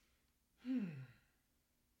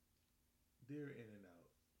Dear In and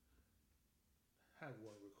Out, have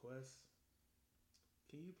one request.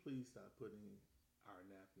 Can you please stop putting our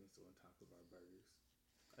napkins on top of our burgers?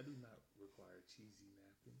 I do not require cheesy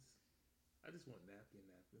napkins. I just want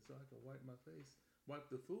napkins so I can wipe my face,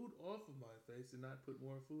 wipe the food off of my face, and not put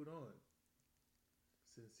more food on.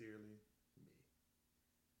 Sincerely, me.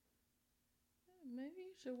 Maybe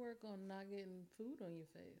you should work on not getting food on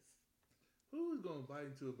your face. Who is gonna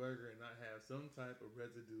bite into a burger and not have some type of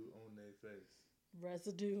residue on their face?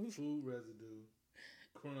 Residue. Food residue,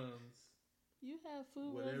 crumbs, You have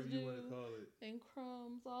food whatever you want to residue call it. and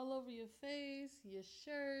crumbs all over your face, your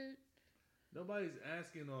shirt. Nobody's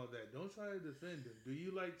asking all that. Don't try to defend them. Do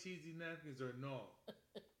you like cheesy napkins or no?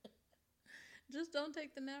 Just don't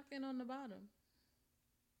take the napkin on the bottom.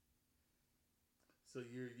 So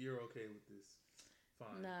you're okay with this?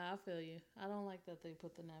 Fine. Nah, I feel you. I don't like that they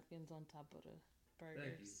put the napkins on top of the burgers.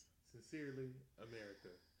 Thank you. Sincerely, America.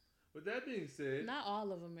 With that being said, Not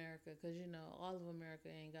all of America, because you know all of America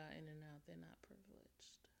ain't got In and Out. They're not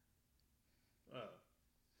privileged. uh,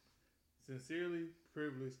 sincerely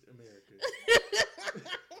privileged America.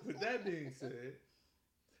 With that being said,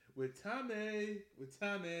 with Tommy, with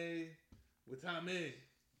Tommy, with Tommy,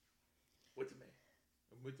 with the man,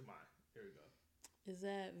 with the mind. Here we go. Is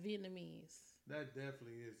that Vietnamese? That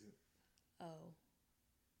definitely isn't. Oh.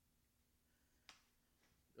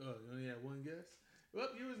 Oh, you only had one guess?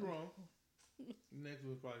 Well, you was wrong. Next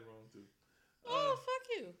one's probably wrong too. Oh, fuck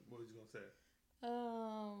you. What was you gonna say?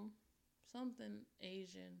 Something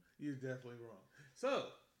Asian. You're definitely wrong.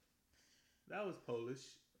 So that was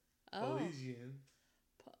Polish. Oh. Polynesian.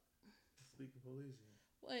 Speaking Polynesian.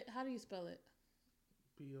 Wait, how do you spell it?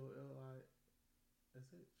 Polish.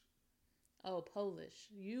 Oh, Polish.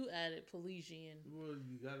 You added Polynesian. Well,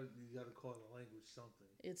 you gotta call the language something.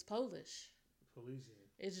 It's Polish. Polynesian.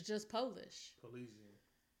 It's just Polish. Polynesian.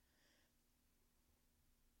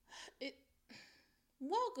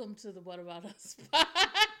 Welcome to the What About Us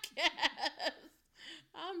podcast.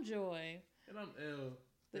 I'm Joy. And I'm L.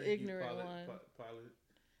 The ignorant one.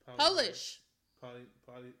 Polish. Polish.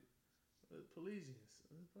 Polynesians.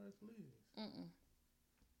 Mm-mm.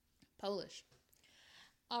 Polish.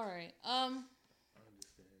 All right. I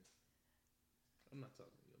understand. I'm not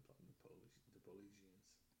talking to you. I'm talking to the Polynesians.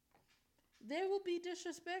 They will be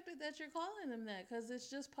disrespected that you're calling them that because it's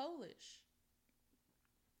just Polish.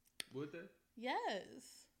 Would they?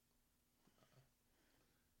 Yes.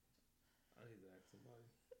 I need to ask somebody.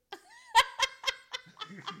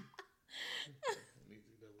 I need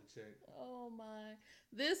to double check. Oh my.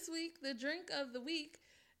 This week, the drink of the week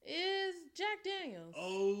is Jack Daniels.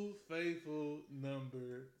 Oh, faithful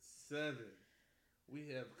number 7. We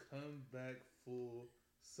have come back full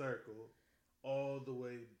circle all the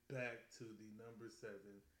way back to the number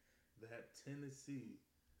 7. That Tennessee.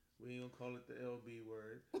 We ain't gonna call it the LB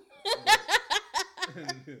word.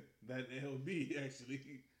 That LB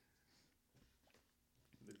actually.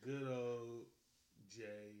 The good old J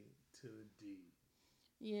to the D.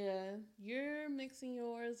 Yeah, you're mixing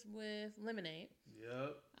yours with lemonade.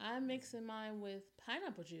 Yep. I'm mixing mine with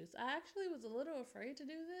pineapple juice. I actually was a little afraid to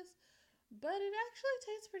do this, but it actually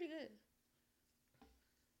tastes pretty good.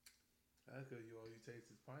 That's because all you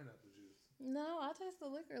taste is pineapple juice. No, I taste the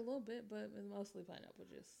liquor a little bit, but it's mostly pineapple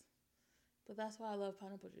juice. But that's why I love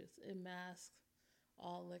pineapple juice. It masks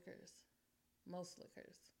all liquors. Most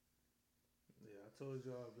liquors. Yeah, I told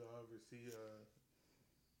y'all if y'all ever see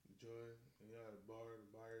Joy and y'all at a bar to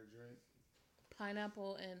buy her a drink.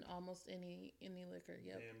 Pineapple and almost any liquor.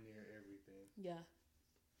 Yep. Damn near everything. Yeah.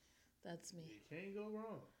 That's me. You can't go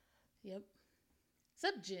wrong. Yep.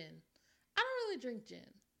 Except gin. I don't really drink gin.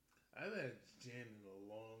 I've had gin in a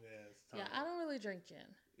long ass time. Yeah, I don't really drink gin.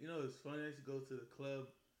 You know, it's funny. I used to go to the club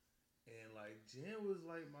and like gin was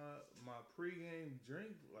like my pregame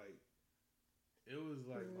drink. Like it was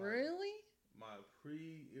like really my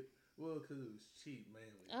well, because it was cheap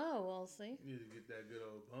mainly. Oh, well, see. You need to get that good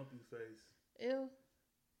old bumpy face. Ew.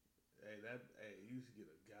 Hey, you used to get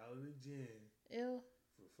a gallon of gin. Ew.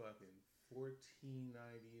 For fucking $14.99.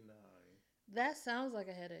 That sounds like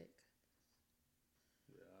a headache.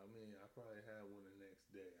 Yeah, I mean, I probably had one the next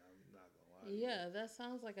day. I'm not gonna lie. Yeah, that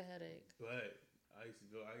sounds like a headache. But I used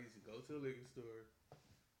to go to the liquor store,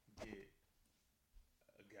 get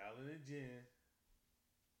a gallon of gin,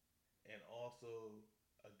 and also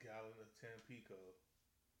a gallon of Tampico,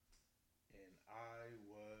 and I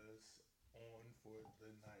was on for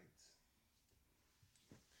the night.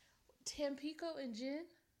 Tampico and gin?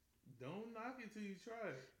 Don't knock it till you try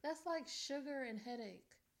it. That's like sugar and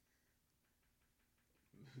headache.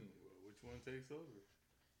 Well, which one takes over?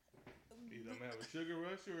 Either I'm gonna have a sugar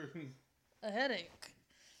rush or a headache.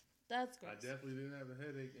 That's I gross. definitely didn't have a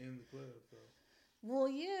headache in the club, so. Well,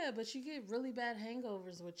 yeah, but you get really bad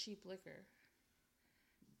hangovers with cheap liquor.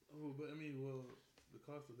 Oh, but I mean, well, the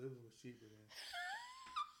cost of living was cheaper then.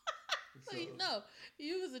 So you know,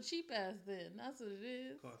 you was a cheap ass then. That's what it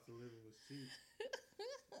is. Cost of living was cheap.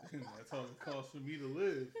 That's all it cost for me to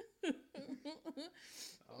live. I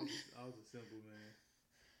was a simple man.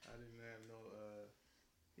 I didn't have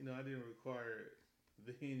no, I didn't require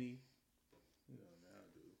the Henny. Now I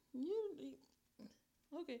do. You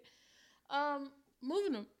okay?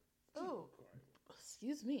 Moving on. Oh,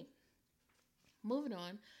 excuse me. Moving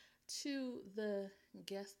on to the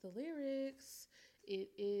guess the lyrics. It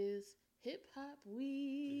is Hip Hop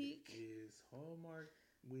Week. It is Hallmark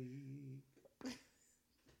Week.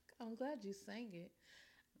 I'm glad you sang it.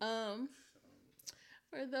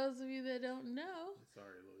 For those of you that don't know,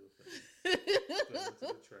 sorry, loyal fans. Fell into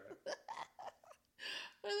the trap.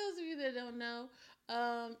 For those of you that don't know,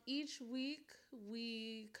 each week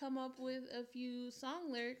we come up with a few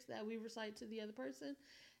song lyrics that we recite to the other person,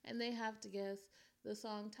 and they have to guess the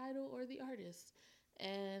song title or the artist.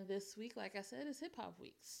 And this week, like I said, is Hip Hop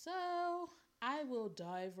Week. So I will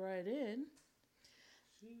dive right in.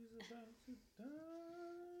 She's about to die.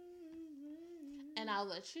 And I'll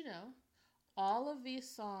let you know, all of these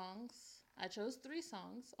songs, I chose 3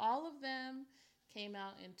 songs, all of them came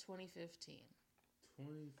out in 2015.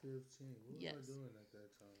 2015. What was I doing at that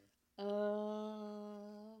time?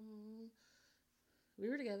 We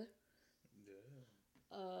were together. Yeah.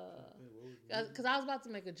 Because I was about to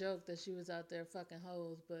make a joke that she was out there fucking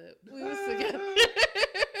hoes, but we was together.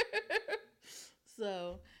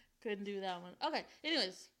 So, couldn't do that one. Okay,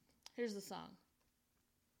 anyways, here's the song.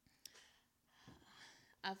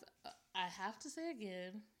 I have to say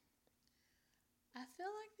again, I feel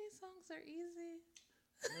like these songs are easy.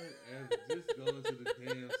 Just go into the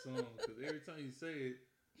damn song, because every time you say it,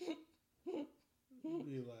 you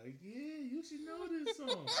be like, yeah, you should know this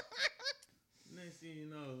song. Next thing you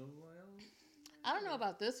know, I'm like, I don't know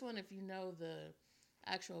about this one if you know the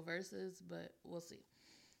actual verses, but we'll see.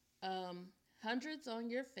 Hundreds on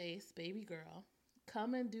your face, baby girl.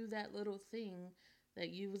 Come and do that little thing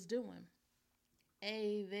that you was doing.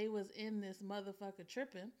 They was in this motherfucker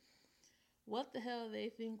tripping. What the hell they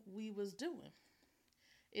think we was doing?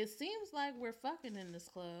 It seems like we're fucking in this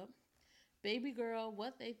club. Baby girl,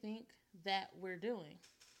 what they think that we're doing.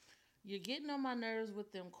 You're getting on my nerves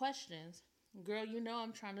with them questions. Girl, you know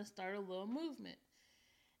I'm trying to start a little movement.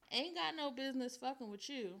 Ain't got no business fucking with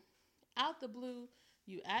you. Out the blue,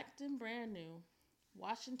 you acting brand new.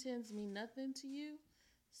 Washingtons mean nothing to you.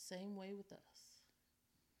 Same way with us.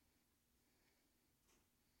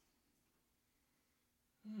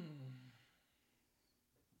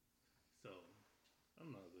 So,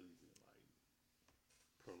 I'm not really gonna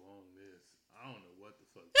prolong this. I don't know what the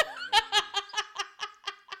fuck.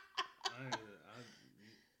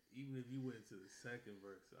 Even if you went to the second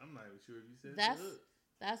verse, I'm not even sure if you said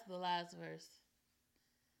that's the last verse.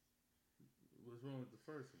 What's wrong with the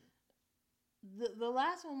first one? The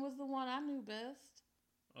last one was the one I knew best.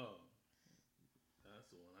 Oh, that's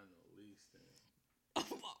the one I know least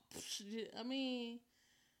then. I mean,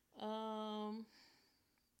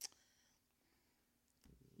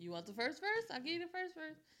 you want the first verse? I'll give you the first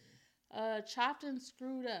verse. Chopped and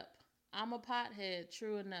screwed up. I'm a pothead,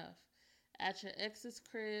 true enough. At your ex's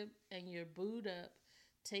crib and you're booed up.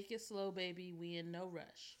 Take it slow, baby. We in no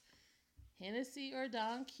rush. Hennessy or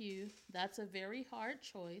Don Q, that's a very hard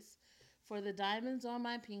choice. For the diamonds on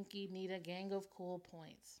my pinky, need a gang of cool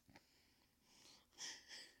points.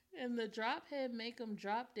 And the drop head make them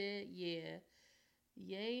drop dead, yeah.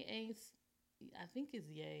 Yay ain't, I think it's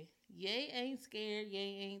yay. Yay ain't scared,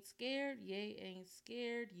 yay ain't scared, yay ain't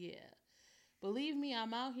scared, yeah. Believe me,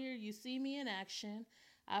 I'm out here, you see me in action.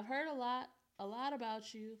 I've heard a lot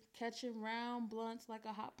about you, catching round blunts like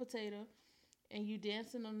a hot potato, and you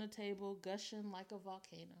dancing on the table, gushing like a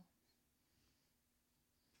volcano.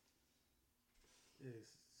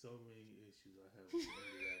 There's so many issues I have with the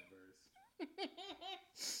end of that verse.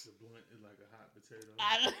 The blunt is like a hot potato.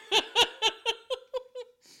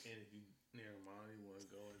 And if you, never mind, you want to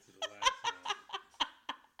go into the last one.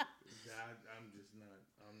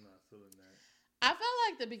 I'm not feeling that. I felt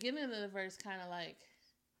like the beginning of the verse kind of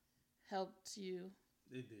helped you.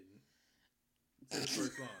 It didn't. To the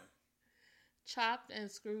first line. Chopped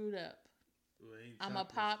and screwed up. Well, I'm a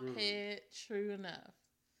pop head, true enough.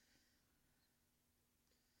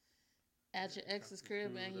 At your ex's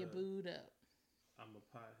crib and you booed up. I'm a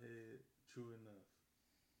pothead, true enough.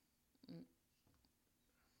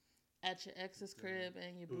 At your ex's crib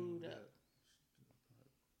and you booed up.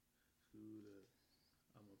 Screwed up.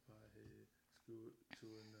 I'm a pothead, true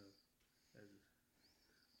enough. That's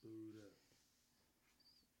booed up.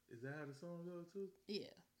 Is that how the song goes too?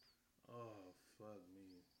 Yeah. Oh fuck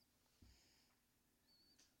me.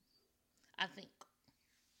 I think.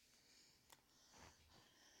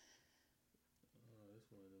 Oh, that's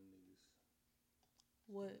one of them niggas.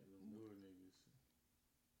 What? Them newer niggas.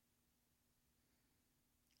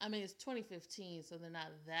 I mean, it's 2015, so they're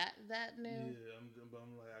not that new. Yeah, I'm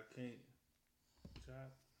like I can't.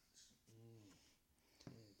 Chop.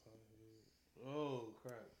 Oh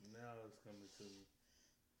crap! Now it's coming to me.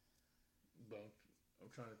 But I'm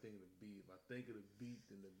trying to think of the beat. If I think of the beat,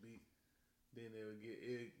 then it would get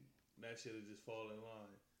it. That shit would just fall in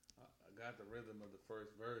line. I got the rhythm of the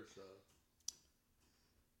first verse, so.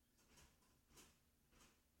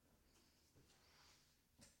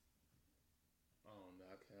 I don't know.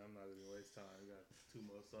 I can't. I'm not gonna waste time. We got 2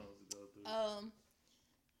 more songs to go through.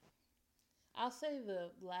 I'll say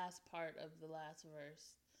the last part of the last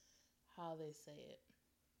verse, how they say it.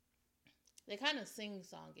 They kind of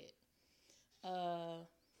sing-song it.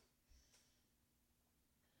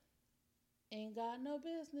 Ain't got no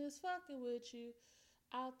business fucking with you.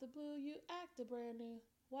 Out the blue, you act a brand new.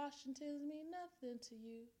 Washington's mean nothing to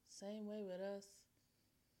you. Same way with us.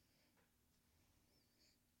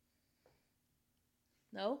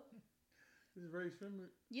 No? This is Ray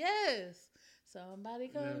Shrimmer. Yes. Somebody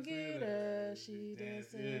come get her. She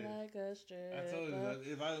dancing like a stripper. I told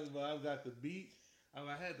you, if I got the beat, I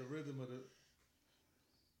had the rhythm of the.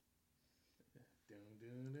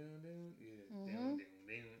 Yeah.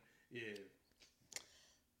 Yeah.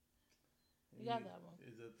 You got that one.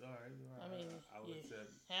 Is it all right? I mean, I would accept.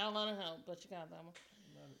 Hell on a help, but you got that one.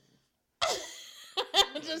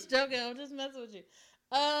 I'm just joking. I'm just messing with you.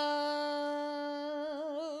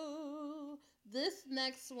 This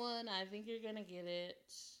next one, I think you're gonna get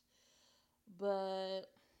it, but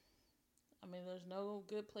I mean, there's no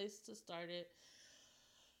good place to start it.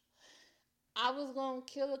 I was gonna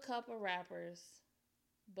kill a couple rappers,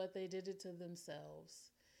 but they did it to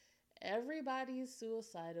themselves. Everybody's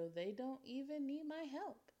suicidal. They don't even need my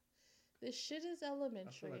help. This shit is elementary.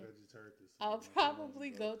 I feel like I just heard this. I'll probably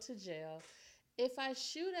go to jail. If I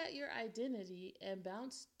shoot at your identity and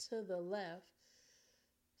bounce to the left,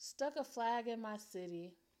 stuck a flag in my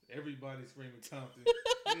city. Everybody screaming Compton.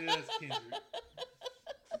 Yes, Kendrick.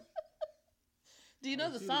 Do you know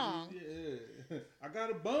the song? Yeah. I got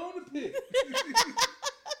a bone to pick.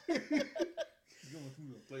 He's going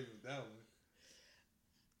through the play with that one.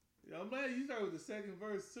 I'm glad you started with the second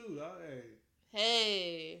verse too.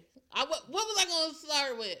 Hey. What was I going to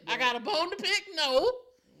start with? Yeah. I got a bone to pick? No.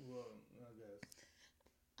 Well, I guess.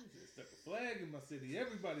 You just stuck a flag in my city.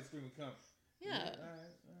 Everybody screaming Compton. Yeah. All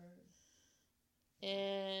right.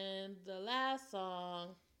 And the last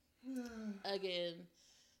song, again,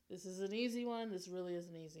 this is an easy one. This really is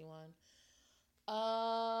an easy one.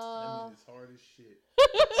 That means it's hard as shit.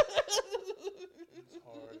 It's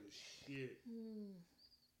hard as shit.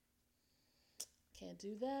 Can't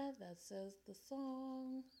do that. That says the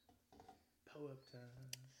song. Pull-up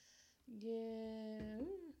time. Yeah.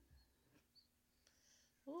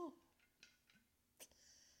 Oh.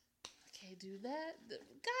 Can't do that.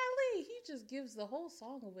 Golly, he just gives the whole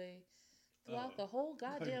song away throughout the whole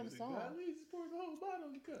goddamn song. Golly, he just poured the whole bottle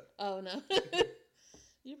in the cup. Oh, no.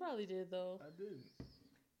 You probably did, though. I didn't.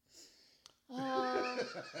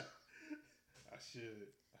 I should.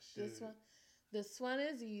 This one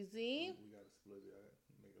is easy. We gotta split it.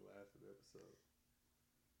 Make it last for the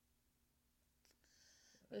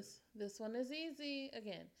episode. This one is easy.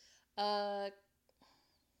 Again,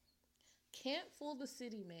 can't fool the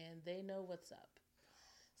city man. They know what's up.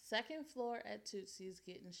 Second floor at Tootsie's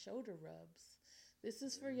getting shoulder rubs. This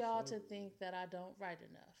is for y'all to think that I don't write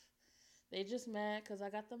enough. They just mad because I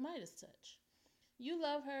got the Midas touch. You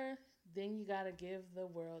love her, then you gotta give the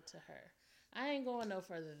world to her. I ain't going no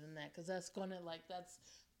further than that because that's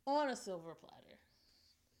on a silver platter.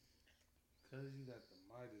 Because you got the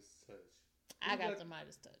Midas touch. I got the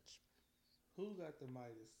Midas touch. Who got the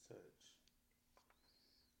Midas touch?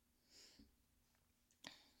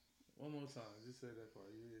 One more time. Just say that part.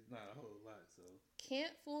 It's not a whole lot, so.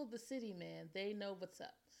 Can't fool the city man. They know what's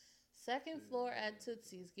up. Second floor at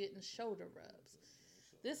Tootsie's getting shoulder rubs.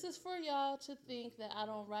 This is for y'all to think that I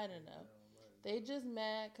don't write enough. They just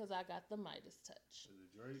mad because I got the Midas touch. Is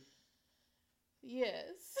it Drake?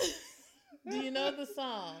 Yes. Do you know the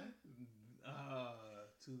song?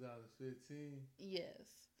 2015?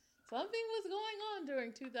 Yes. Something was going on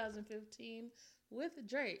during 2015 with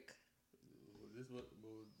Drake.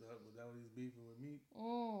 Was that when he's beefing with me?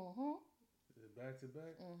 Mm-hmm. Is it back to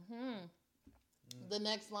back? Mm-hmm. The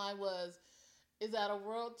next line was, is that a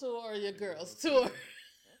world tour or your girls tour?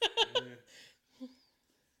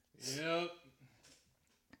 Yep.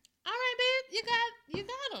 All right, babe. You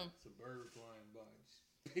got him. It's a bird flying by. Just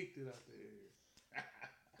picked it out the air.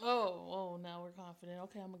 Oh, now we're confident.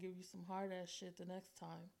 Okay, I'm gonna give you some hard ass shit the next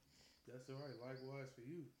time. That's all right. Likewise for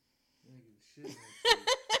you. You ain't getting shit next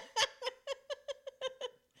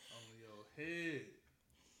on your head.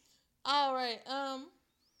 All right.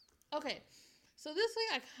 Okay. So this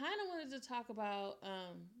week I kind of wanted to talk about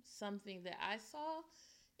something that I saw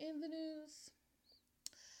in the news.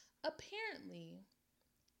 Apparently,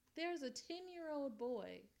 there's a 10-year-old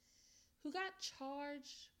boy who got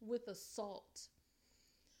charged with assault.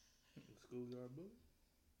 Schoolyard bully?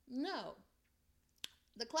 No.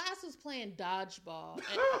 The class was playing dodgeball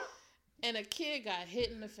and a kid got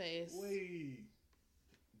hit in the face. Wait.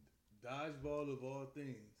 Dodgeball of all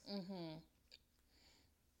things. Mm-hmm.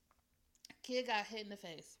 Kid got hit in the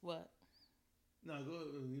face. What? No, go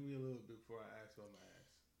leave me a little bit before I ask what I'm gonna ask.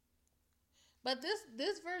 But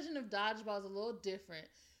this version of dodgeball is a little different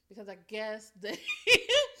because I guess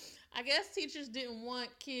teachers didn't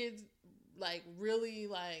want kids really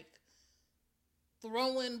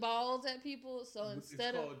throwing balls at people. So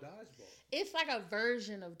instead it's called dodgeball. It's like a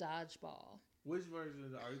version of dodgeball. Which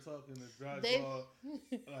version are you talking the dodgeball?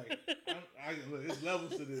 Look, it's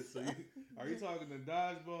levels to this. So are you talking the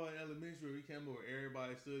dodgeball in elementary where we came over,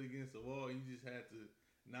 everybody stood against the wall, and you just had to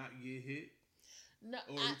not get hit? No.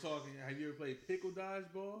 Or are you talking? Have you ever played pickle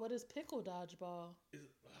dodgeball? What is pickle dodgeball?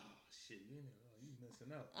 Shit, you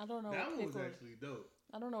missing out. I don't know. That one was actually dope.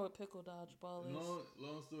 I don't know what pickle dodgeball is.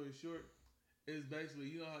 Long story short, it's basically,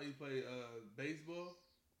 you know how you play baseball,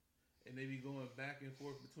 and they be going back and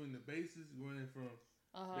forth between the bases, running from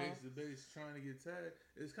base to base, trying to get tagged.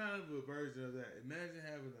 It's kind of a version of that. Imagine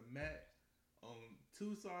having a mat on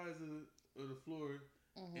two sides of the floor,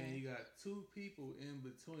 and you got two people in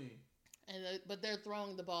between. But they're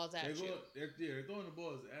throwing the balls at you. They're throwing the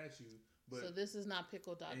balls at you. But, so this is not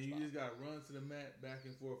pickle dodgeball. And you just got to run to the mat back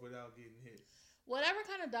and forth without getting hit. Whatever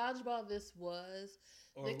kind of dodgeball this was,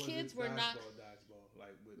 or the was kids it were not dodgeball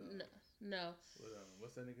like with no. With,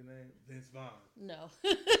 what's that nigga name? Vince Vaughn. No.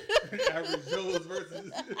 Average Joe's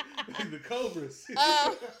versus the Cobras.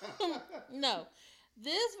 No.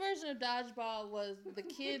 This version of dodgeball was the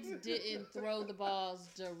kids didn't throw the balls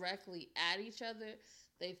directly at each other.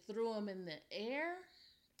 They threw them in the air.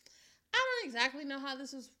 I don't exactly know how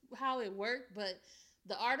it worked, but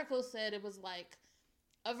the article said it was like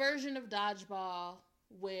a version of dodgeball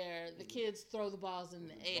where the kids throw the balls in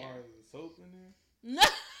the air. Bars of soap in there? No.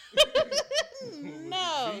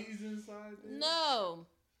 No. Bees inside there? No.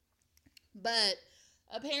 But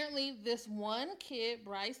apparently this one kid,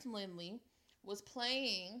 Bryce Lindley, was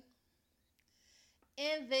playing,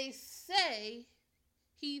 and they say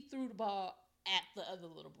he threw the ball at the other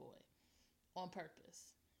little boy on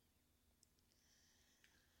purpose.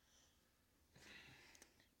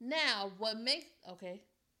 Now, what makes... Okay,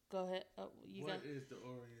 go ahead. What is the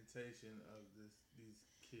orientation of these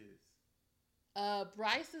kids?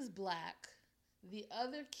 Bryce is black. The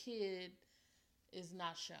other kid is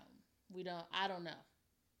not shown. I don't know.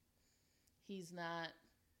 He's not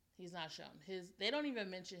shown. They don't even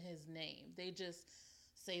mention his name. They just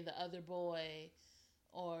say the other boy,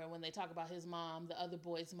 or when they talk about his mom, the other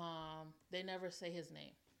boy's mom. They never say his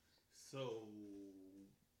name. So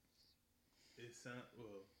it sounds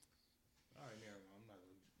all right, never mind. I'm not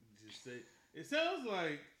gonna just say. It sounds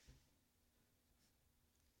like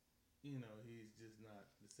he's just not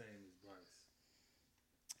the same as Bryce.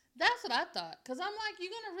 That's what I thought. Because I'm like,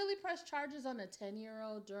 you're going to really press charges on a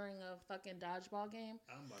 10-year-old during a fucking dodgeball game?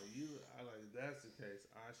 I'm like, if that's the case,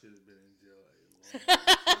 I should have been in jail a long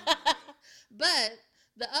time. But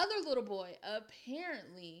the other little boy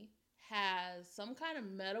apparently has some kind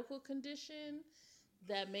of medical condition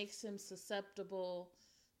that makes him susceptible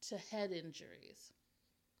to head injuries.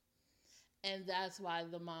 And that's why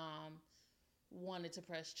the mom wanted to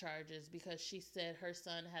press charges, because she said her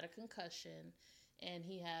son had a concussion and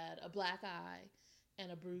he had a black eye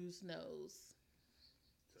and a bruised nose.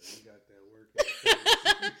 So you got that working.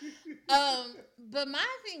 But my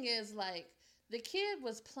thing is, the kid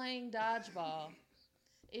was playing dodgeball.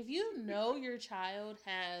 If you know your child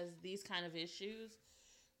has these kind of issues,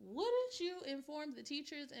 wouldn't you inform the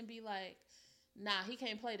teachers and be like, nah, he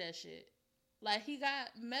can't play that shit? He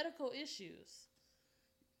got medical issues.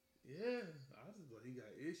 Yeah, I was just like, he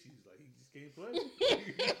got issues. He just can't play.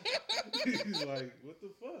 He's like, what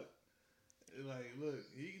the fuck? Look,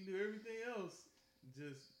 he can do everything else,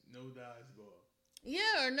 just no dodgeball.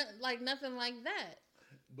 Yeah, or nothing like that.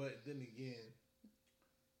 But then again,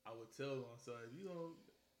 I would tell my son, if you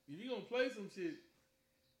gonna play some shit,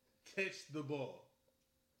 catch the ball.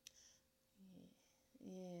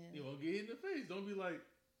 Yeah. You won't get hit in the face. Don't be like,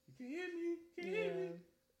 you can't hit me. You can't hit me.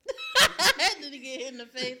 Did he get hit in the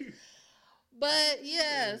face? But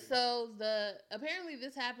yeah, so apparently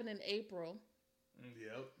this happened in April.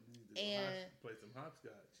 Yep. You need to play some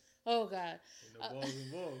hopscotch. Oh God. Ain't no balls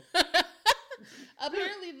involved.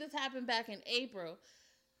 Apparently this happened back in April.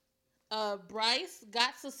 Bryce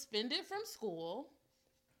got suspended from school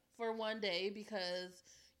for one day because,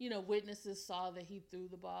 witnesses saw that he threw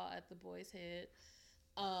the ball at the boy's head.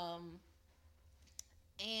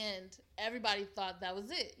 And everybody thought that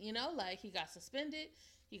was it. Like he got suspended,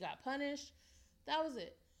 he got punished. That was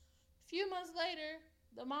it. A few months later,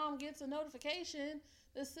 the mom gets a notification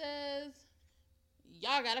that says,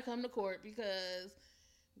 y'all gotta come to court because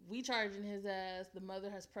we charging his ass. The mother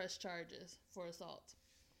has pressed charges for assault.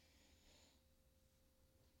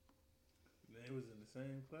 They was in the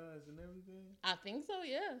same class and everything? I think so,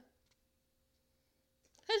 yeah.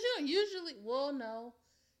 Because, usually, well, no.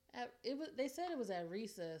 They said it was at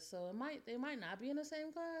recess, so they might not be in the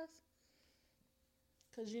same class.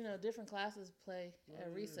 Because, different classes play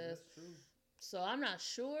at recess. That's true. So I'm not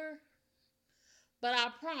sure. But I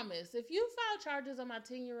promise, if you file charges on my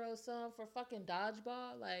 10-year-old son for fucking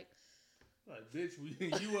dodgeball, like bitch,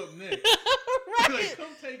 you up next. Right. Like,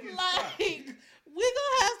 come take his spot. We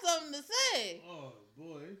gonna have something to say. Oh,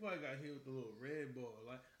 boy. He probably got hit with the little red ball.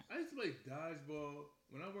 Like, I used to play dodgeball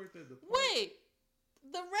when I worked at the park. Wait.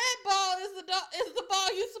 The red ball is the ball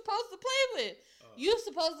you're supposed to play with. You're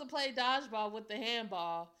supposed to play dodgeball with the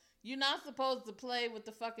handball. You're not supposed to play with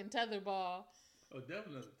the fucking tether ball. Oh,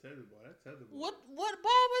 definitely not the tether ball. That tether ball. What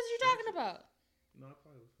ball was you talking about? No, I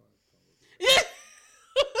probably was talking about it.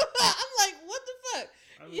 I'm like, what the fuck?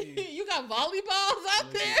 I mean, you got volleyballs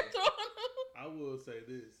out there throwing them? I will say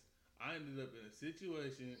this. I ended up in a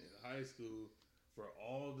situation in high school where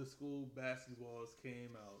all the school basketballs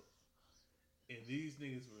came out. And these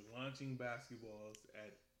niggas were launching basketballs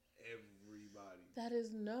at everybody. That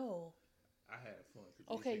is no. I had fun.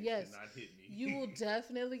 Okay, yes. Did not hit me. You will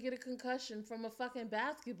definitely get a concussion from a fucking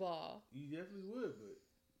basketball. You definitely would, but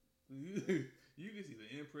you can see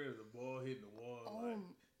the imprint of the ball hitting the wall. Like,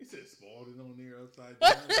 he said Spalding on there upside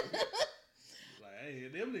down. Like, hey,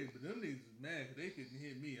 them niggas was mad because they couldn't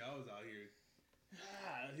hit me. I was out here.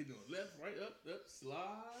 He doing left, right, up,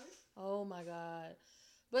 slide. Oh my God.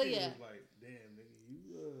 But he yeah. was like, damn, nigga, you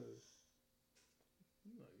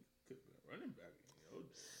could have been running back in your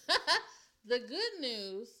day. The good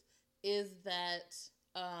news is that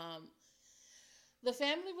the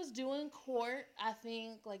family was due in court, I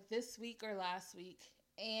think, like this week or last week.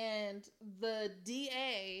 And the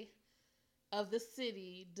DA of the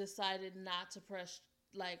city decided not to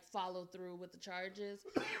follow through with the charges.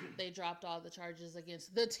 They dropped all the charges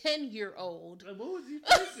against the 10-year-old. Like, what was he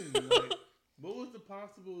facing? Like, what was the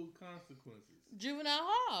possible consequences? Juvenile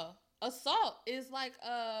hall. Assault is like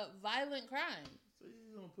a violent crime. So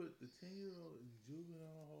you're going to put the 10-year-old in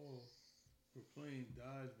juvenile hall for playing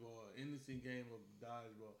dodgeball, innocent game of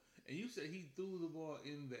dodgeball. And you said he threw the ball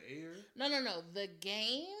in the air? No.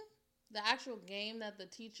 The actual game that the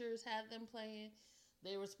teachers had them playing,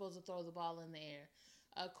 they were supposed to throw the ball in the air.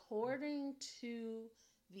 According to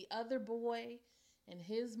the other boy and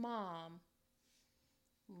his mom,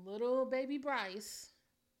 little baby Bryce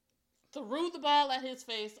threw the ball at his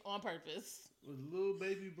face on purpose. Was little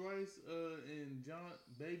baby Bryce and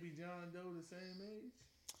baby John Doe the same age?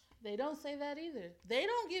 They don't say that either. They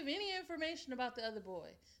don't give any information about the other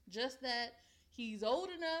boy. Just that he's old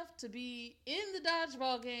enough to be in the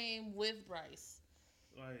dodgeball game with Bryce.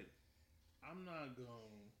 Like, I'm not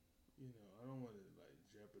going, I don't want to,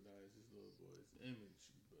 jeopardize this little boy's image,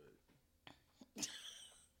 but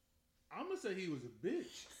I'm going to say he was a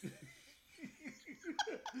bitch.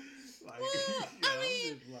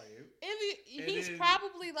 He's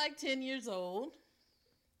probably like 10 years old.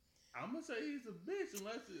 I'm going to say he's a bitch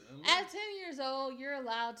unless at 10 years old, you're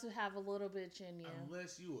allowed to have a little bitch in you.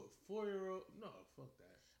 Unless you a 4-year-old. No, fuck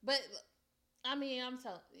that. But, I'm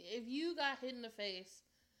telling you, if you got hit in the face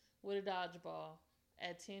with a dodgeball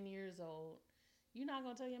at 10 years old, you're not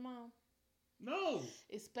going to tell your mom. No.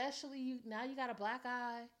 Especially now you got a black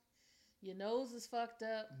eye. Your nose is fucked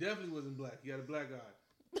up. Definitely wasn't black. You got a black eye.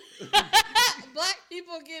 Black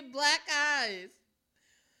people get black eyes.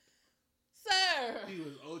 Sir. He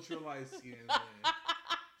was ultra light skinned, man.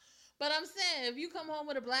 But I'm saying, if you come home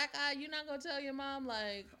with a black eye, you're not going to tell your mom,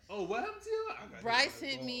 like, oh, what happened to you? Bryce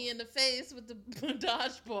hit me in the face with the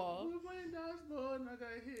dodgeball. We were playing dodgeball and I got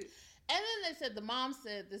hit. And then they said, the mom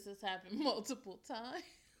said this has happened multiple times.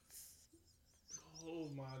 Oh,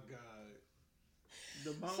 my God.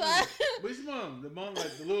 The mom, So, which mom? The mom,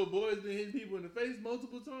 like the little boy's been hitting people in the face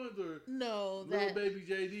multiple times, or no, little baby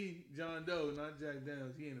JD, John Doe, not Jack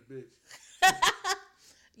Daniels. He ain't a bitch.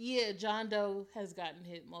 Yeah, John Doe has gotten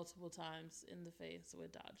hit multiple times in the face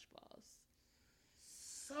with dodgeballs.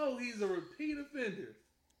 So he's a repeat offender.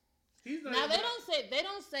 He's not. Now they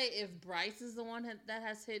don't say if Bryce is the one that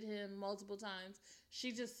has hit him multiple times.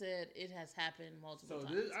 She just said it has happened multiple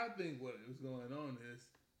times. So I think what was going on is,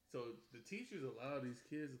 so the teachers allow these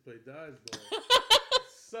kids to play dodgeball.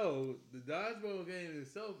 So the dodgeball game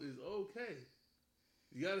itself is okay.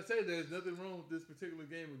 You got to say there's nothing wrong with this particular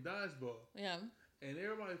game of dodgeball. Yeah. And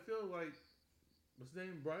everybody feel like, what's his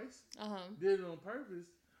name, Bryce? Did it on purpose.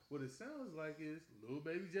 What it sounds like is little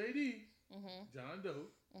baby JD, John Doe,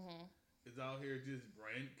 is out here just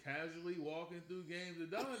casually walking through games of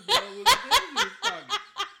dodgeball with a game in his pocket.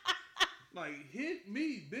 Like, hit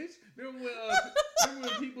me, bitch. Remember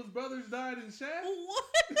when people's brothers died in Shaft?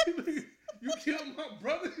 What? You killed my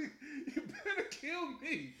brother? You better kill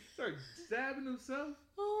me. Start stabbing himself.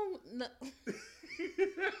 Oh, no.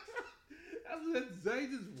 That's Zay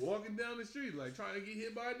just walking down the street, like, trying to get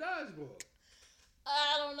hit by a dodgeball.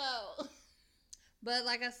 I don't know. But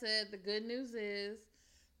like I said, the good news is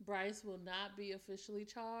Bryce will not be officially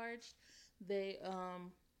charged. They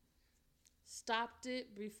stopped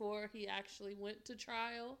it before he actually went to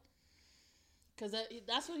trial. Because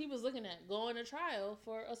that's what he was looking at, going to trial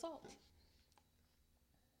for assault.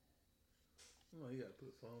 Well, you got to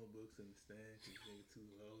put phone books in the stand because you ain't too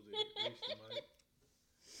low to reach the mic.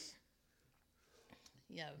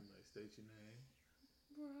 Yeah. Like, state your name.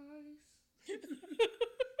 Bryce. Do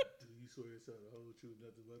you swear yourself the whole truth,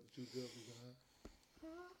 nothing but the truth,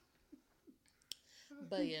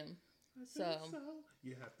 But yeah. So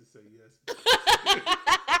you have to say yes.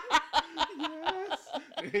 Yes.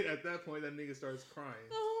 At that point, that nigga starts crying.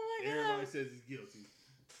 Oh my God. Everybody says he's guilty.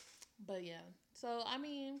 But yeah. So, I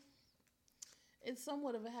mean, it's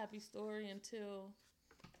somewhat of a happy story until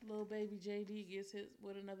little baby JD gets hit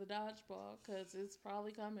with another dodgeball, because it's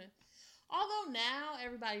probably coming. Although now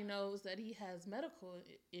everybody knows that he has medical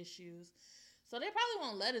issues, so they probably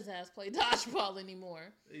won't let his ass play dodgeball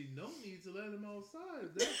anymore. They no need to let him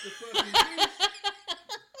outside. That's the fucking thing.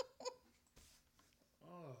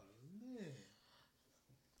 Oh, man.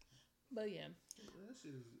 But yeah. That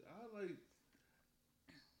shit is, I like,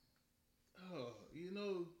 oh, you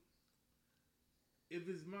know, if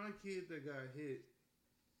it's my kid that got hit,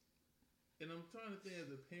 and I'm trying to think as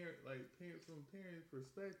a parent, from parent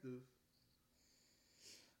perspective,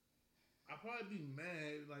 I'd probably be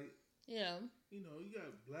mad, like, yeah, you know, you got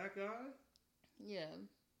a black eye. Yeah.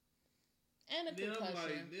 And a then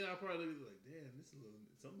concussion. Then I probably be like, damn, this little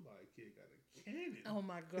somebody kid got a cannon. Oh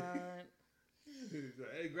my God. Like,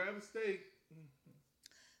 hey, grab a steak.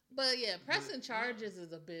 But yeah, pressing charges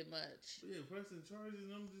is a bit much. Yeah, pressing charges,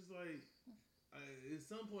 and I'm just like, at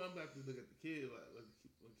some point I'm about to look at the kid like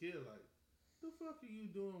the fuck are you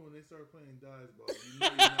doing when they start playing dodgeball? You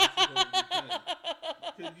know you're not supposed to be playing.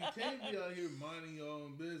 Because you can't be out here minding your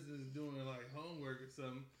own business doing like homework or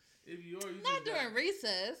something. If you are, you not during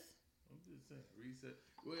recess. I'm just saying recess.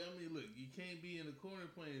 Well, I mean, look, you can't be in the corner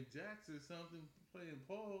playing jacks or something, playing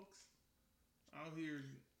pogs out here.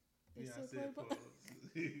 Yeah, I said pogs.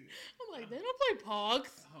 I'm like, they don't play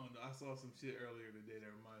pogs. I don't know. I saw some shit earlier today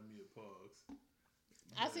that reminded me of pogs.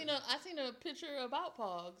 I seen a picture about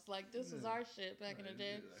pogs. Like, this was our shit back in the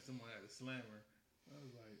day. Like someone had a slammer. I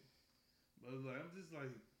was like, I'm just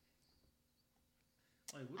like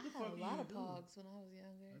what the fuck? I had a lot of pogs when I was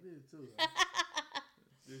younger. I did too.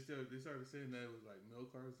 They started saying that it was like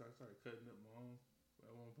milk cartons. I started cutting up my own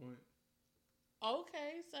at one point.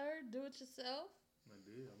 Okay, sir, do it yourself. I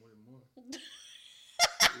did. I wanted more.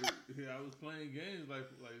 I was playing games like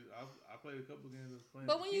I played a couple games. I was playing.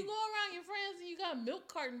 But when you go around your friends and you got milk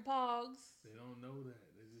carton pogs, they don't know that.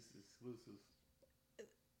 They're just exclusive.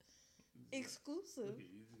 Exclusive. Look,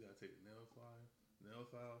 you just gotta take the nail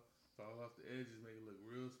file, fall off the edges, make it look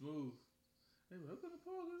real smooth. Hey, what kind of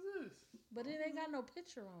pog is this? But it ain't got no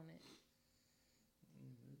picture on it.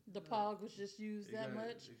 The pog was just used that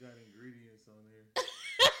much. It got ingredients on there.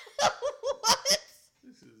 What?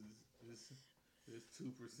 This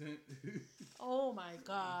 2%. Oh my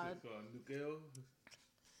God. It's called Nukel.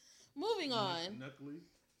 Moving on. Knuckly.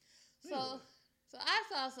 So I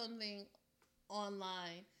saw something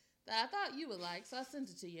online that I thought you would like, so I sent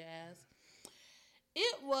it to your ass.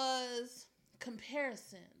 It was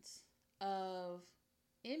comparisons of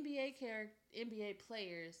NBA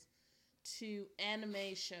players to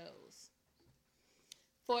anime shows.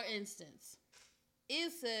 For instance,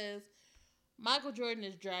 it says Michael Jordan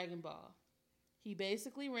is Dragon Ball. He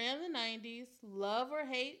basically ran the 90s. Love or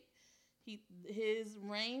hate, his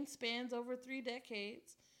reign spans over 3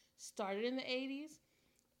 decades. Started in the 80s.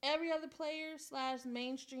 Every other player /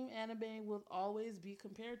 mainstream anime will always be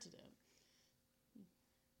compared to them.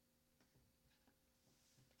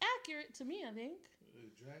 Accurate to me, I think.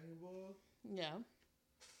 Dragon Ball? Yeah.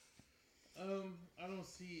 I don't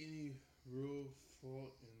see any real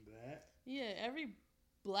fault in that. Yeah, every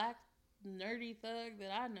black nerdy thug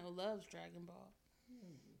that I know loves Dragon Ball.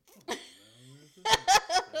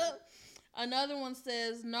 Another one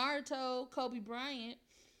says Naruto, Kobe Bryant,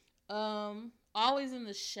 always in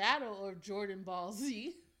the shadow of Jordan Ball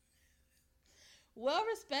Z. Well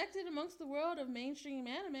respected amongst the world of mainstream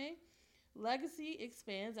anime. Legacy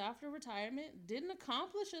expands after retirement. Didn't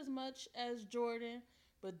accomplish as much as Jordan,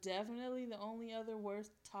 but definitely the only other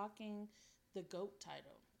worth talking the GOAT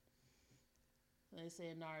title. They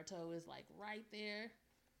say Naruto is like right there.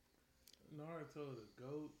 Naruto, the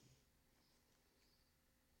GOAT.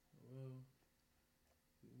 Well,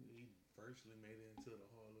 he virtually made it into the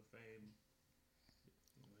Hall of Fame.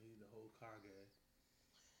 He's the Hokage.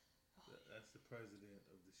 That's the president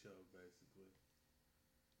of the show, basically.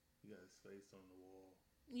 He got his face on the wall.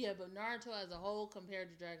 Yeah, but Naruto as a whole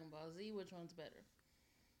compared to Dragon Ball Z, which one's better?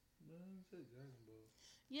 No, I said Dragon Ball.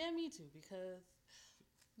 Yeah, me too, because...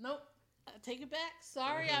 Nope. I take it back.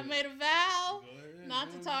 Sorry, I made a vow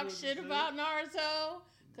not to talk shit about Naruto,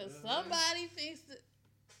 because somebody thinks that...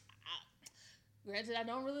 Granted, I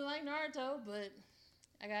don't really like Naruto, but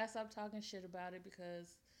I gotta stop talking shit about it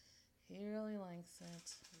because he really likes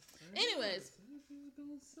it. Anyways.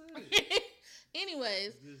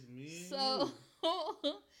 Anyways, so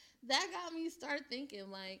that got me start thinking,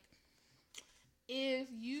 like, if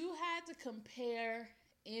you had to compare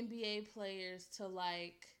NBA players to,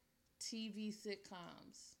 like, TV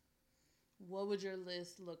sitcoms, what would your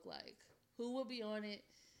list look like? Who would be on it,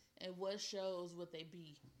 and what shows would they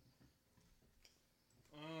be?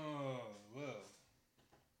 Well,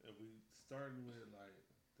 if we starting with, like,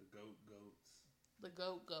 the GOATs. The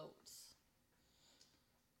GOATs.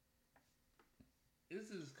 This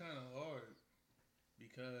is kind of hard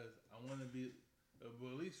because I want to be,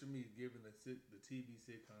 well, at least for me, given the TV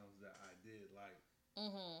sitcoms that I did like,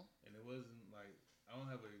 and it wasn't like I don't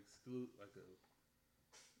have like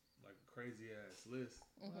a crazy ass list.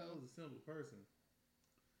 I was a simple person.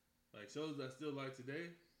 Like shows that I still like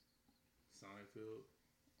today, Seinfeld,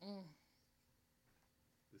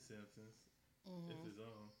 The Simpsons, if it's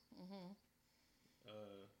on.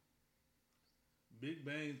 Big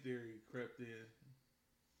Bang Theory crept in.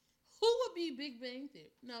 Who would be Big Bang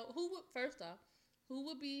Theory? No, first off, who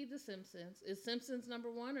would be The Simpsons? Is Simpsons number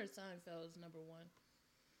 1 or Seinfeld's number 1?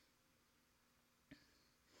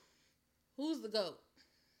 Who's the GOAT?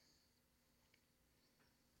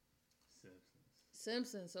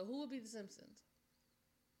 Simpsons. So who would be The Simpsons?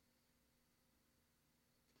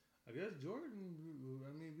 I guess Jordan.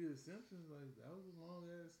 Be The Simpsons. Like that was a long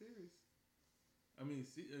ass series.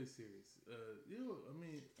 Series.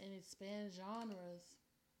 And it spans genres.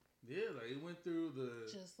 Yeah, like it went through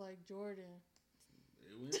just like Jordan.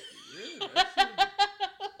 It went. Yeah,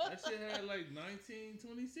 that shit had like 19,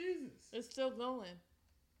 20 seasons. It's still going,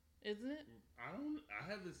 isn't it? I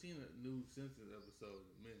haven't seen a new Simpsons episode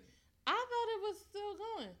in a minute. I thought it was still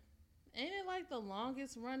going. Ain't it like the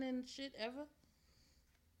longest running shit ever?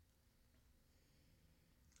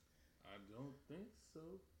 I don't think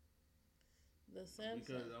so. The Simpsons.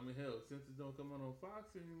 Because hell, Simpsons don't come on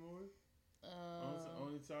Fox anymore.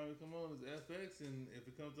 Only time it come on is FX, and if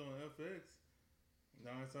it comes on FX,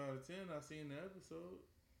 9 out of 10, I've seen the episode.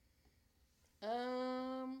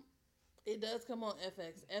 It does come on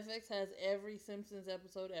FX. FX has every Simpsons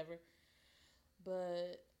episode ever,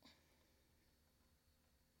 but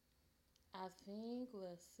I think,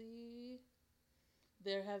 let's see,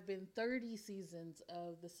 there have been 30 seasons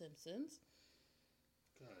of The Simpsons.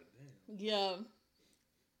 God damn. Yeah.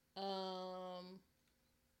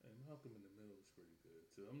 And Malcolm in the Middle is pretty good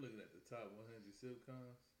too. I'm looking at the top 100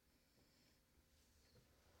 sitcoms.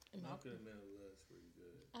 Malcolm in the Middle was pretty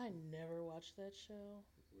good. I never watched that show.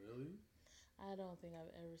 Really? I don't think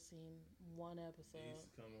I've ever seen one episode. It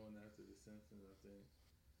used to come on after The Simpsons, I think.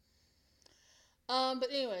 But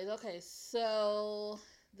anyways, okay, so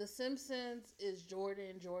The Simpsons is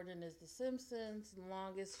Jordan. Jordan is The Simpsons'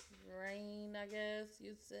 longest reign, I guess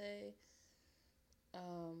you'd say.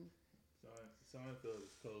 Seinfeld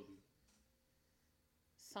is Kobe.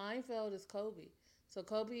 Seinfeld is Kobe. So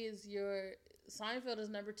Seinfeld is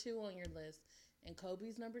number 2 on your list, and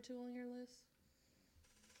Kobe's number 2 on your list?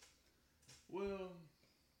 Well,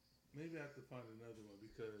 maybe I have to find another one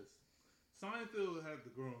because Seinfeld had to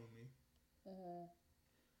grow on me.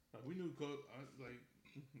 Like we knew Kobe. Like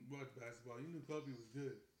watch basketball. You knew Kobe was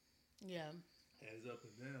good. Yeah. Had his up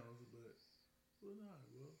and downs, but well, not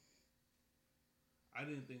well. I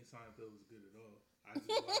didn't think Seinfeld was good at all.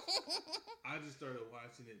 I just started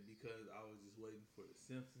watching it because I was just waiting for The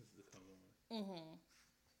Simpsons to come on. Mm-hmm.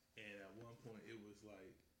 And at one point, it was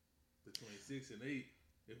like between 6 and 8.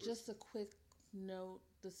 It was Just a quick note: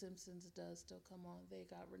 The Simpsons does still come on. They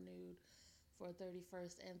got renewed for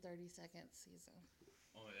 31st and 32nd season.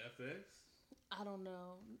 on FX. I don't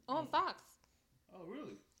know. On Fox. Oh,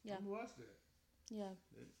 really? Yeah. I'm gonna watch that. Yeah.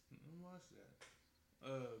 I'm gonna watch that.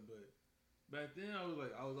 But back then, I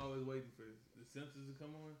was always waiting for The Simpsons to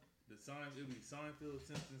come on. It'd be Seinfeld,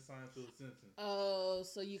 Simpsons, Seinfeld, Simpsons. Oh,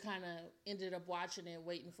 so you kind of ended up watching it,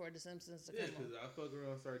 waiting for The Simpsons to come on. Yeah, because I fuck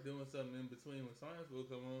around, start doing something in between when Seinfeld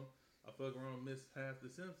come on. I fuck around, miss half The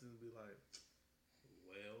Simpsons, be like,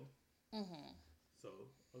 well. Mm-hmm. So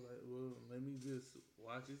I was like, well, let me just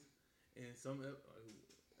watch it. And some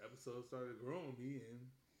episodes started growing me, and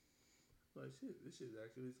like, shit, this shit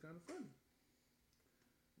actually is kind of funny.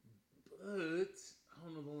 But I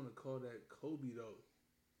don't know if I want to call that Kobe though.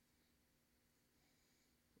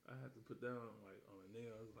 I have to put that on a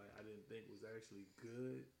nail. Like I didn't think was actually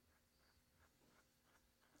good.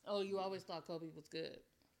 Oh, you always thought Kobe was good.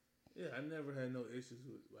 Yeah, I never had no issues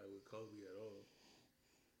with Kobe at all.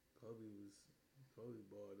 Kobe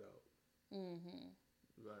balled out. Mm-hmm.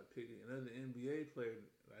 Like picking another NBA player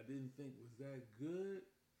that I didn't think was that good.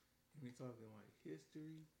 And we talking like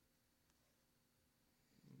history.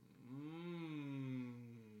 I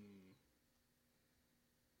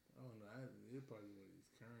don't know. It's probably one of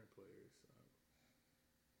these current players.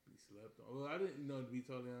 Be slept on. Well, I didn't know, to be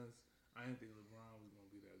totally honest. I didn't think LeBron was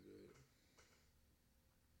gonna be that good.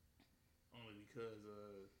 Only because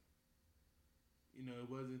it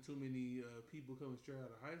wasn't too many people coming straight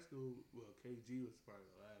out of high school. Well, KG was probably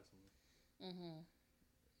the last one. Mm-hmm.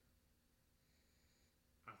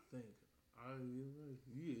 I think.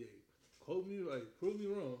 Quote me, prove me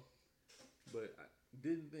wrong. But I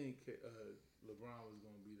didn't think LeBron was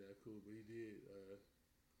gonna be that cool, but he did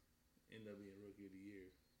end up being Rookie of the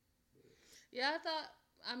Year. But. Yeah, I thought.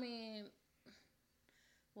 I mean,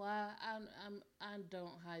 well, I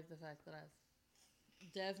don't hide the fact that I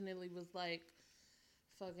definitely was like,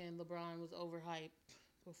 fucking LeBron was overhyped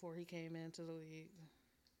before he came into the league.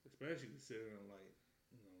 Especially considering,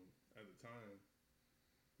 at the time,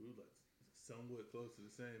 we were like somewhat close to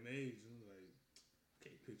the same age. And like,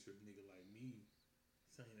 can't picture a nigga like me,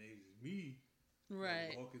 same age as me,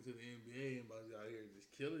 right? Walking to the NBA and about out here just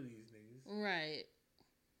killing these niggas, right?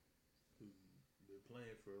 Who've been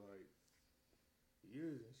playing for like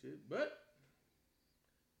years and shit, but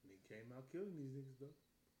he came out killing these niggas though.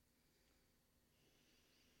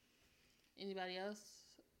 Anybody else?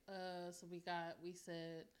 So we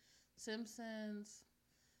said Simpsons,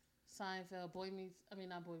 Seinfeld,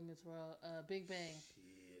 not Boy Meets World, Big Bang.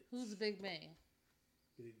 Shit. Who's Big Bang?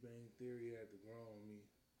 Big Bang Theory had to grow on me.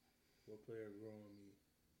 What player grew on me?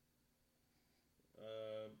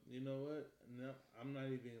 You know what? No, I'm not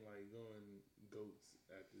even going GOATs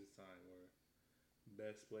at this time or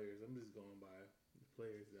best players. I'm just going by the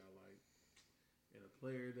players that I like. And a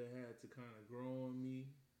player that had to kind of grow on me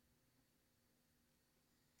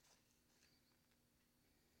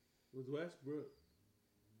was Westbrook.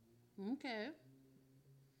 Okay.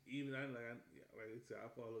 Even I said, I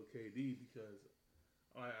follow KD because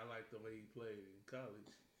I like the way he played in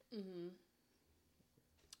college. Mm-hmm.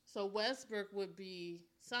 So Westbrook would be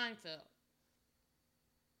Seinfeld.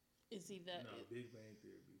 Is he that? No, Big Bang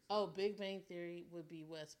Theory. Big Bang Theory would be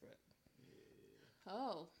Westbrook. Yeah.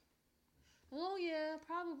 Oh. Well, yeah,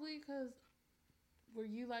 probably because were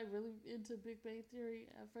you really into Big Bang Theory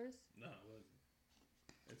at first? No, I wasn't.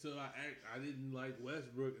 Until I didn't like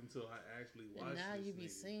Westbrook until I actually watched. And now you be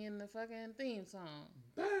singing the fucking theme song.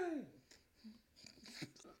 Bang.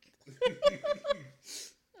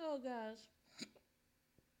 Oh gosh.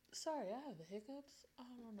 Sorry, I have the hiccups. I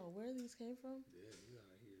don't know where these came from. Yeah, you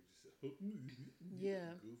out here just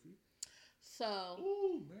yeah. Goofy. So.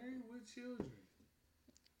 Ooh, Married with Children.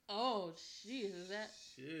 Oh, jeez, is that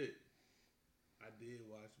shit? I did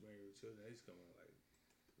watch Married with Children. They used to come out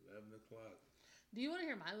 11:00. Do you want to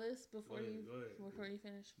hear my list before go you ahead.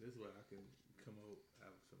 finish? This way I can come up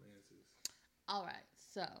have some answers. All right,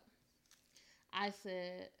 so I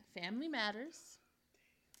said Family Matters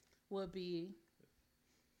would be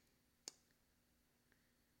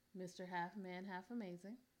Mr. Half Man, Half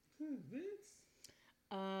Amazing. Vince.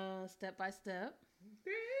 Step by Step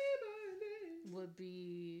would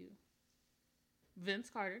be Vince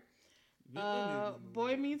Carter.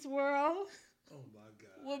 Boy Meets World Oh my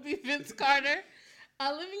God. would be Vince Carter.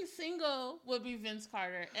 A living single would be Vince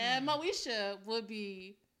Carter. And Moesha would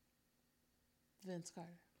be Vince Carter.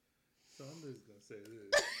 So I'm just going to say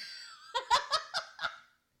this.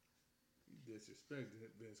 You disrespected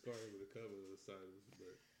Vince Carter with a couple of those titles,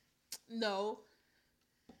 but... No.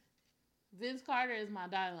 Vince Carter is my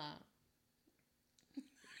Dylon.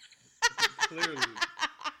 Clearly.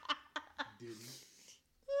 Diddy.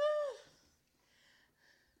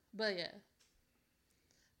 But yeah.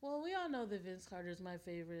 Well, we all know that Vince Carter is my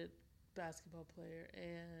favorite basketball player,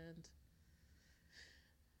 and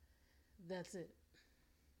that's it.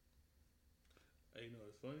 Hey, you know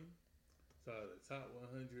what's funny? So the top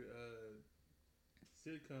 100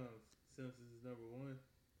 sitcoms, Simpsons is number 1.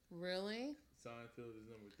 Really? Seinfeld is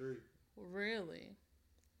number 3. Really?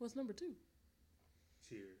 What's number 2?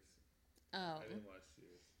 Cheers. Oh. I didn't watch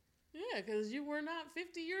Cheers. Yeah, because you were not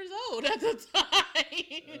 50 years old at the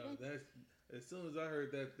time. That's as soon as I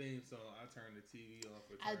heard that theme song, I turned the TV off.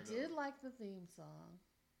 I did like the theme song.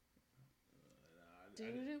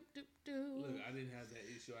 Look, I didn't have that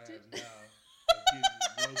issue I have now. Of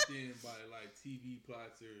getting roped in by like TV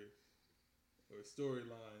plots or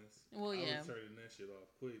storylines. Well, yeah. I was turning that shit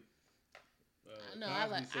off quick. No,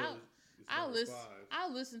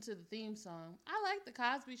 I'll listen to the theme song. I like the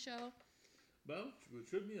Cosby Show. But what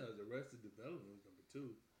tripped me out is Arrested Development was number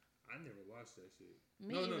 2. I never watched that shit.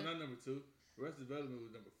 Me No, either. not number 2. Arrested Development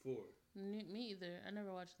was number 4. Me either. I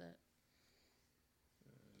never watched that.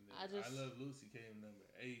 I Love Lucy came number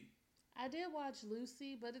 8. I did watch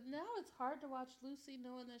Lucy, but now it's hard to watch Lucy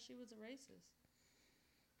knowing that she was a racist.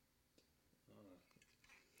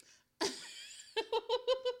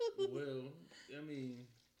 Well, I mean,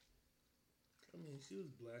 she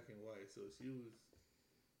was black and white, so she was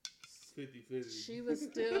 50-50. She was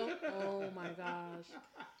still, oh my gosh.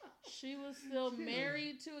 She was still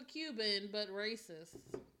married to a Cuban, but racist.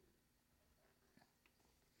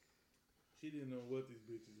 She didn't know what these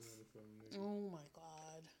bitches wanted from niggas. Oh my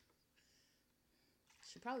God.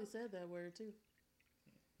 She probably said that word too.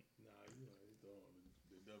 Nah, you know,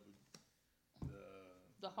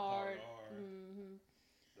 the hard R. Mm-hmm.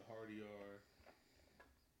 The Hardy R.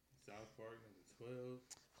 South Park number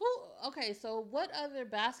 12. Okay, so what other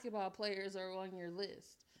basketball players are on your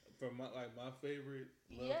list? From my favorite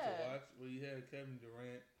to watch, well, you had Kevin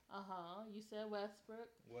Durant. You said Westbrook.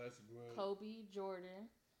 Kobe, Jordan.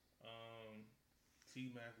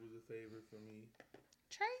 T-Mac was a favorite for me.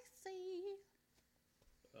 Tracy.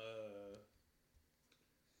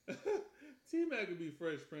 T-Mac would be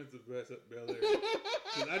Fresh Prince of Bel-Air.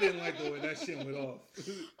 Because I didn't like the way that shit went off.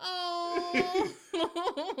 Oh.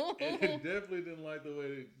 And definitely didn't like the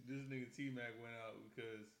way this nigga T-Mac went out,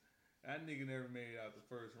 because that nigga never made it out the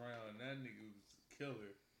first round. That nigga was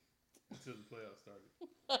killer until the playoffs started.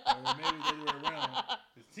 Or maybe the other way around.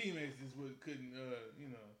 His teammates just couldn't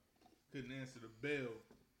answer the bell.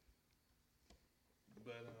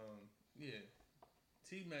 But yeah,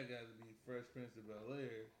 T-Mac got to be Fresh Prince of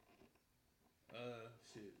Bel-Air.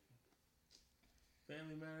 Shit.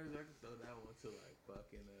 Family Matters, I could throw that one to like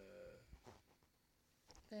fucking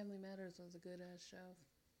Family Matters was a good ass show.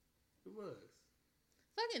 It was.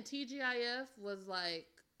 Fucking TGIF was like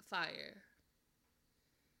fire.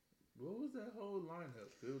 What was that whole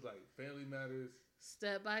lineup? It was like Family Matters.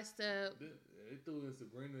 Step by Step. They threw in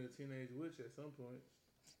Sabrina the Teenage Witch at some point.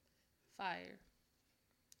 Fire.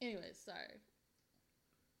 Anyways, sorry.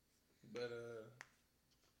 But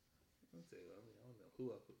I'll tell you, I don't know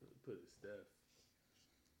who I put as Steph.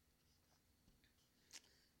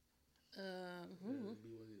 It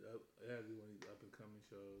had to be one of these up and coming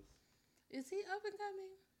shows. Is he up and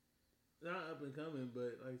coming? Not up and coming,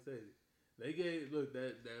 but like I said, they gave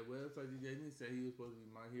that website you gave me said he was supposed to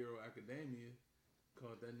be My Hero Academia.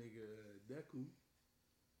 Called that nigga Deku.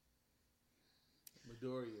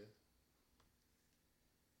 Midoriya.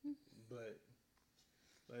 But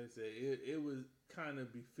like I said, it was kind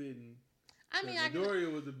of befitting. I mean,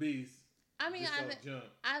 Midoriya was a beast. I mean, jump.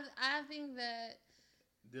 I think that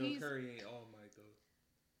Del Curry ain't All Might though.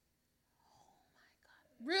 Oh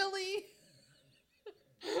my God! Really?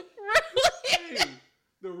 Really? Hey,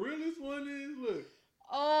 the realest one is look.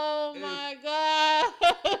 Oh my God!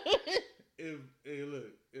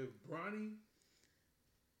 If Bronny,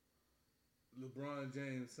 LeBron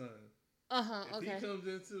James' son, if he comes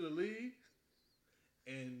into the league,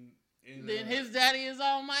 and then his daddy is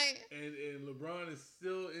All Might, and LeBron is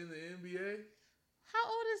still in the NBA. How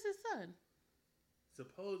old is his son?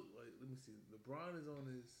 Let me see. LeBron is on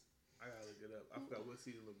his. I gotta look it up. I forgot what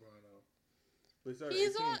season LeBron on. But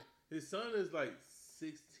he's on. His son is like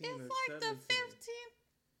 16 or 17. It's like the 15th.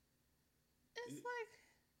 It's like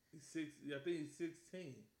He's six. I think he's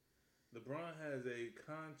 16. LeBron has a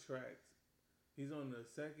contract. He's on the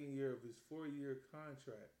second year of his 4-year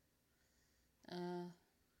contract.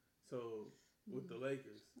 So with the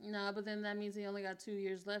Lakers. No, but then that means he only got 2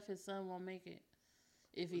 years left. His son won't make it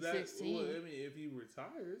if he's 16. Well, I mean, if he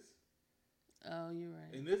retires. Oh, you're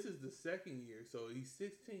right. And this is the second year, so he's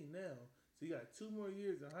 16 now. So he got 2 more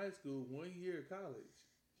years in high school, 1 year of college.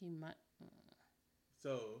 He might.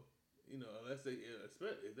 So, unless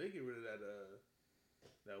if they get rid of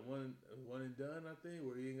that one and done, I think,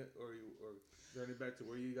 where you or turn it back to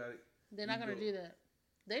where you got it. They're not gonna do that.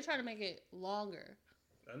 They try to make it longer.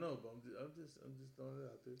 I know, but I'm just throwing it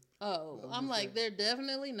out there. Oh, I'm like, they're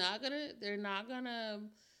definitely not gonna. They're not gonna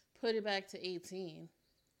put it back to 18.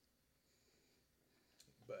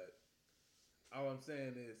 But all I'm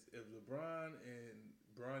saying is, if LeBron and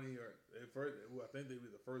Bronny are first, I think they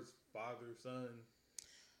were the first father-son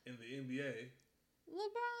in the NBA.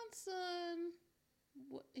 LeBron's son,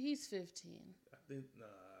 he's 15. I think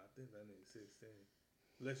that nigga's 16.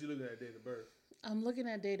 Unless you're looking at date of birth. I'm looking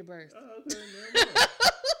at date of birth. Oh, okay, man.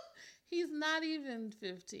 He's not even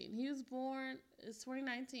 15. He was born, it's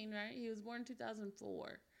 2019, right? He was born in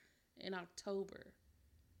 2004 in October.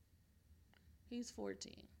 He's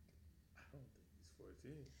 14. I don't think he's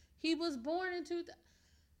 14. He was born in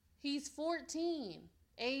he's 14.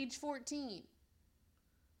 Age 14.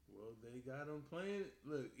 Well, they got him playing.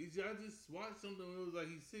 Look, y'all just watched something where it was like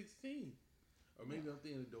he's 16. Or maybe I'm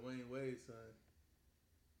thinking of Dwayne Wade's son.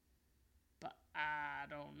 But I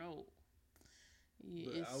don't know.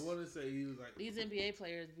 But I want to say he was like... These NBA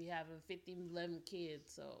players be having 15, 11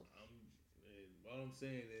 kids, so... all I'm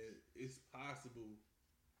saying is, it's possible.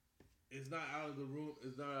 It's not out of the room.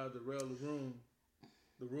 It's not out of the realm.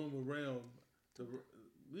 The room of realm. The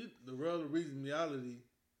realm of reality.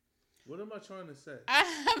 What am I trying to say? I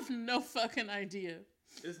have no fucking idea.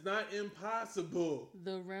 It's not impossible.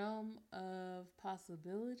 The realm of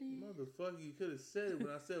possibility? Motherfucker, you could have said it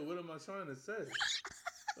when I said, what am I trying to say?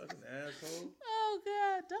 Fucking asshole. Oh,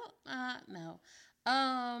 God. Don't. No.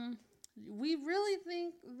 We really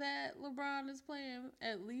think that LeBron is playing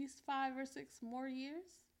at least 5 or 6 more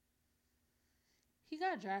years? He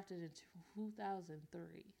got drafted in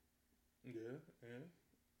 2003. Yeah.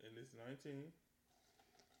 And it's 19.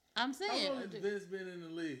 I'm saying. How long has Vince been in the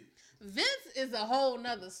league? Vince is a whole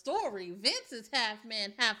nother story. Vince is half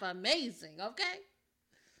man, half amazing, okay?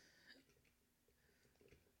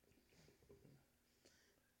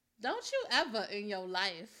 Don't you ever in your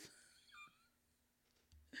life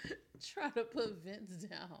try to put Vince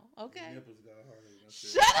down, okay? The nipples got harder.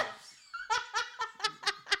 Shut up!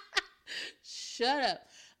 Shut up.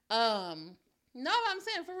 No, I'm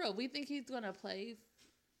saying for real. We think he's gonna play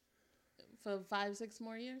for 5, 6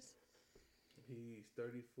 more years. He's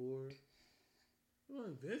 34. Well,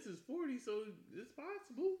 Vince is 40, so it's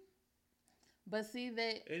possible. But see, and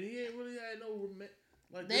he ain't really had no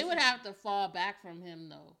like. They would have to fall back from him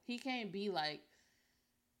though. He can't be like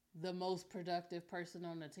the most productive person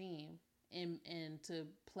on the team and to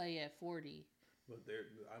play at 40. But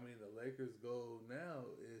the Lakers' goal now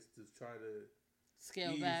is to try to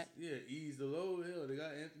scale back. Yeah, ease the load. Hell, they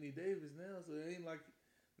got Anthony Davis now, so it ain't like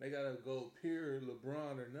they gotta go pure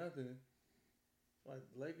LeBron or nothing. Like,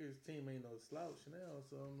 the Lakers team ain't no slouch now,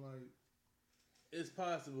 so I'm like, it's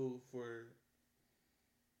possible for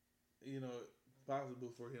him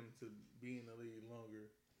to be in the league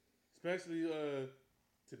longer. Especially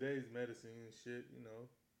today's medicine and shit,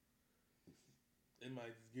 It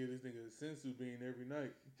might just give this nigga a sensu bean every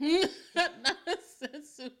night. Not a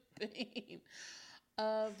sensu bean.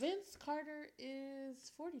 Vince Carter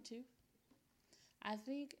is 42. I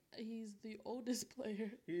think he's the oldest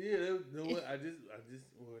player. Yeah,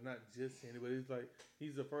 not just saying it, but it's like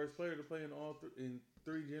he's the first player to play in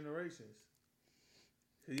 3 generations.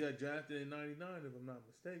 He got drafted in '99, if I'm not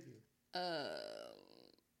mistaken.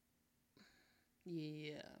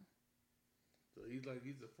 Yeah. So he's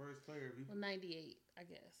the first player. 98, I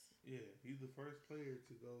guess. Yeah, he's the first player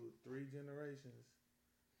to go 3 generations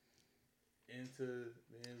into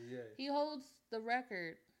the NBA. He holds the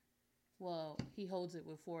record. Well, he holds it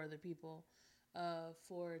with 4 other people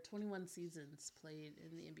for 21 seasons played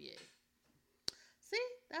in the NBA. See,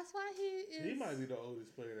 that's why he is. He might be the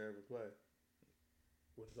oldest player to ever play.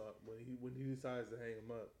 When he decides to hang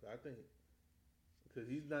him up, I think, because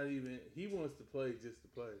he wants to play just to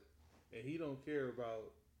play, and he don't care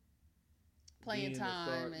about playing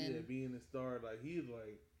time and being a star. Like, he's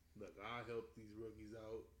like, look, I help these rookies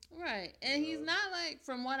out. Right, and he's not like,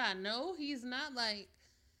 from what I know, he's not like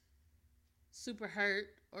super hurt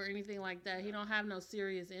or anything like that. He don't have no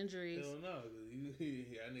serious injuries. Hell no. I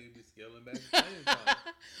need to be scaling back the same time.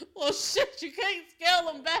 Well, shit, you can't scale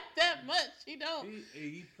him back that much. You don't.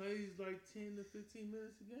 He plays like 10 to 15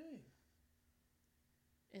 minutes a game.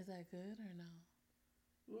 Is that good or no?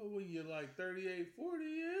 Well, when you're like 38, 40,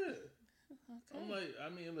 yeah. Okay. I'm like, I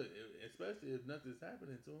mean, look, especially if nothing's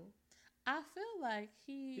happening to him. I feel like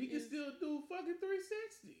he can still do fucking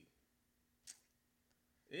 360.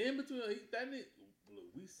 In between, look,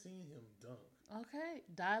 we seen him dunk. Okay.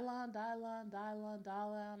 Dylon,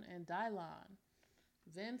 and Dylon.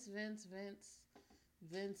 Vince,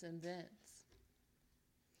 and Vince.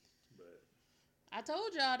 But I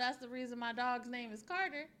told y'all that's the reason my dog's name is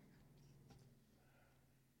Carter.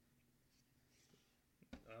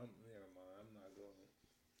 Never mind. I'm not going.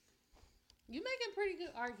 You making pretty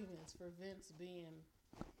good arguments for Vince being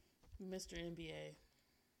Mr. NBA.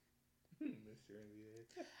 Mr.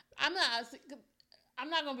 NBA. I'm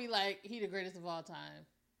not gonna be like he the greatest of all time.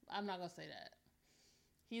 I'm not gonna say that.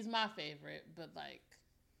 He's my favorite, but like,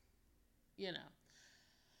 you know.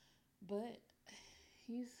 But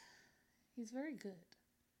he's very good.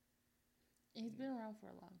 And he's been around for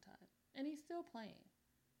a long time, and he's still playing.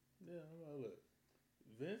 Yeah, well, look,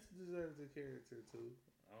 Vince deserves a character too.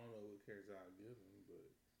 I don't know what character I'll give him,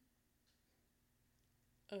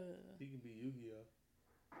 but he can be Yu-Gi-Oh.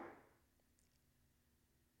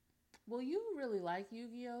 Well, you really like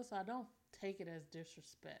Yu-Gi-Oh, so I don't take it as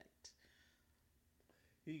disrespect.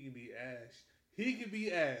 He can be Ash. He can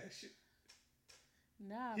be Ash.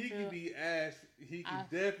 Nah, can be Ash. He can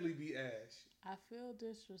definitely be Ash. I feel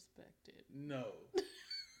disrespected. No.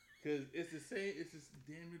 Because it's the same, it's just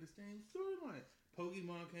damn near the same storyline.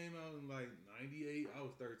 Pokemon came out in like 98. I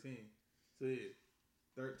was 13. So yeah,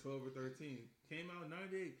 12 or 13. Came out in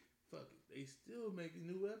 98. Fuck it. They still making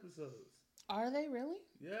new episodes. Are they really?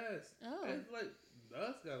 Yes. Oh. It's like,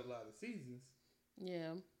 us got a lot of seasons.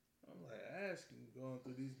 Yeah. I'm like, Ash can go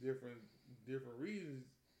through these different reasons.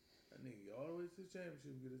 That nigga all the way to the championship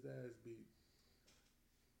and get his ass beat.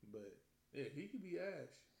 But, yeah, he could be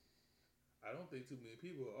Ash. I don't think too many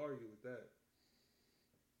people will argue with that.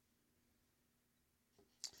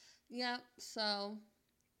 Yeah, so,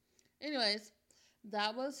 anyways,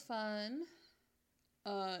 that was fun.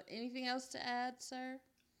 Anything else to add, sir?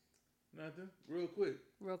 Nothing. Real quick.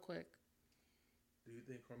 Do you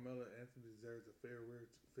think Carmelo Anthony deserves a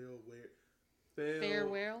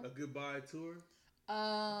farewell? A goodbye tour?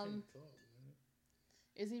 I can't talk, man.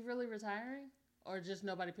 Is he really retiring? Or just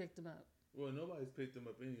nobody picked him up? Well, nobody's picked him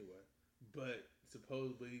up anyway. But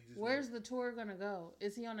supposedly he just... Where's the tour going to go?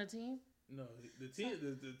 Is he on a team? No, the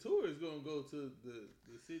tour is going to go to the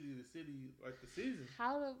city like the season.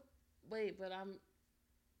 How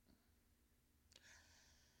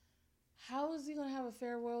is he going to have a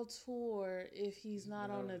farewell tour if he's not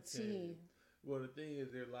on a team? Well, the thing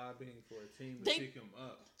is, they're lobbying for a team to pick him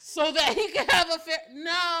up. So that he can have a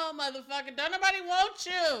No, motherfucker. Don't nobody want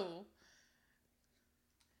you.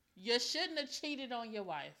 You shouldn't have cheated on your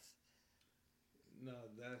wife. No,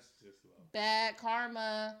 that's just low. Bad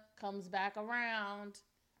karma comes back around.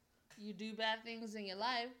 You do bad things in your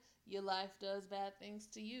life does bad things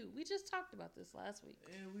to you. We just talked about this last week.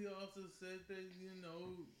 And we also said that, you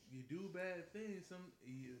do bad things.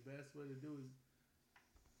 The best way to do is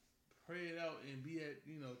pray it out and be at,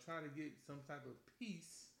 try to get some type of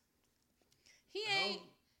peace. He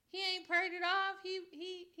ain't prayed it off. He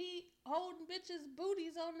holding bitches'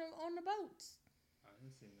 booties on the boats. I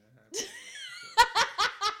didn't see that happen.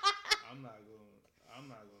 I'm not gonna.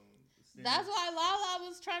 That's why Lala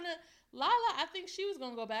was trying to. I think she was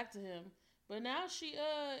gonna go back to him, but now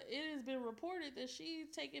it has been reported that she's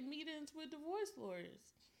taking meetings with divorce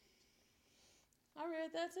lawyers. I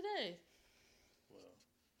read that today. Well,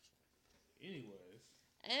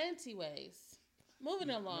 anyways, moving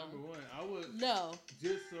along. Number one, I would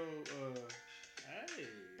just so hey.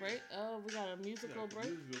 Break. Oh, we got a musical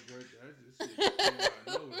break. Musical break. That just shit came out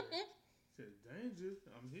of nowhere. Said danger.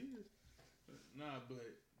 I'm here. Nah,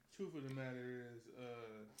 but truth of the matter is,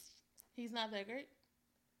 he's not that great.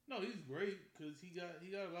 No, he's great because he got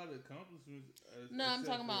a lot of accomplishments. No, I'm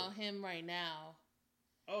talking about him right now.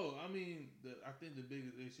 Oh, I mean, I think the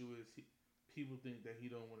biggest issue is people think that he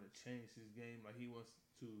don't want to change his game. Like he wants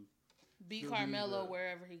to be Carmelo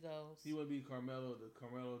wherever he goes. He want to be Carmelo, the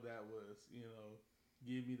Carmelo that was,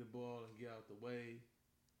 give me the ball and get out the way.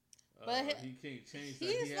 But he can't change that.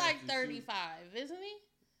 He's like 35, isn't he?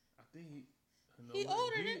 I think he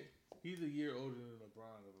older than... He's a year older than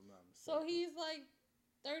LeBron, if I'm not mistaken. So he's like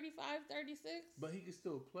 35, 36? But he can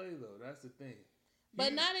still play, though. That's the thing.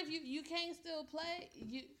 But not if you can't still play.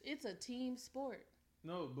 It's a team sport.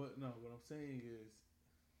 No, but no. What I'm saying is,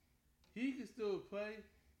 he can still play.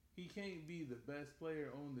 He can't be the best player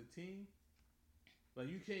on the team. Like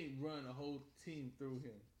you can't run a whole team through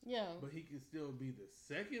him. Yeah. But he can still be the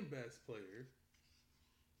second best player,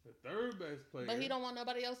 the third best player. But he don't want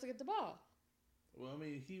nobody else to get the ball. Well, I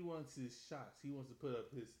mean, he wants his shots. He wants to put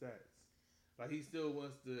up his stats. Like he still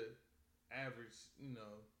wants to average. I'm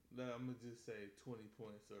gonna just say 20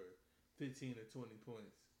 points or 15 or 20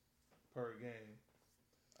 points per game.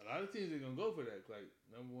 A lot of teams are gonna go for that. Like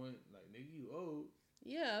number one, like nigga, you old.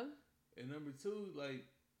 Yeah. And number two, like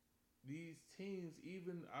these teams.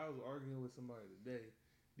 Even I was arguing with somebody today.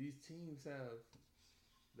 These teams have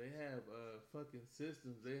fucking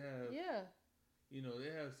systems. They have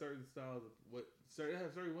they have certain styles of they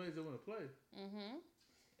have certain ways they want to play. Mm-hmm.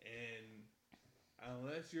 And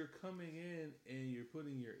unless you're coming in and you're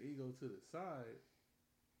putting your ego to the side,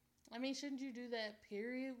 I mean, shouldn't you do that?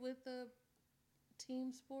 Period with a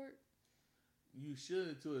team sport. You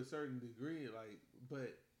should to a certain degree, if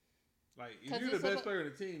you're the best player on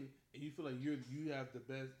the team and you feel like you have the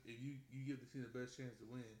best, if you give the team the best chance to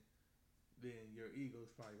win, then your ego is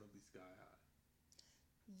probably gonna be sky high.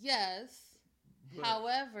 Yes. But,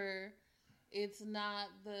 however, it's not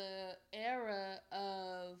the era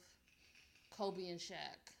of Kobe and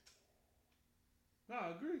Shaq. No,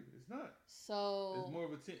 I agree. It's not. So it's more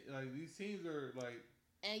of a team. Like these teams are like.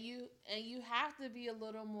 And you have to be a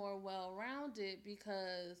little more well-rounded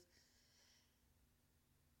because,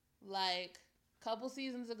 like, a couple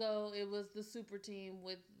seasons ago, it was the super team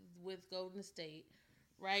with Golden State.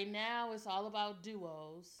 Right now, it's all about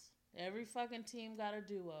duos. Every fucking team got a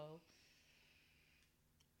duo.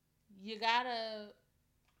 You gotta.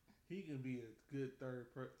 He can be a good or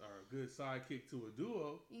a good sidekick to a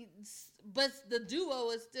duo. But the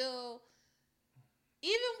duo is still.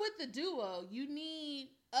 Even with the duo, you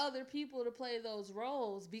need other people to play those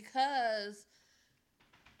roles because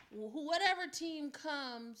whatever team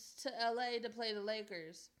comes to LA to play the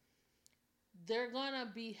Lakers, they're going to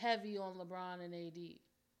be heavy on LeBron and AD.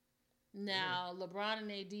 Now, LeBron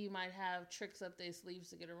and AD might have tricks up their sleeves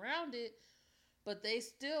to get around it, but they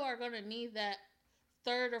still are going to need that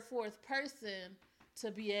third or fourth person to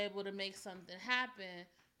be able to make something happen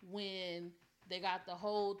when they got the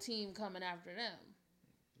whole team coming after them.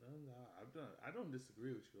 No, I don't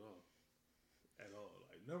disagree with you all at all.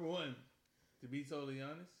 Like number one, to be totally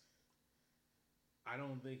honest, I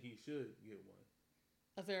don't think he should get one.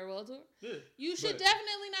 A farewell tour? Yeah. You should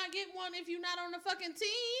definitely not get one if you're not on the fucking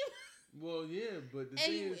team. Well, yeah, but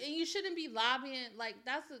and you shouldn't be lobbying. Like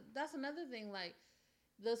that's another thing. Like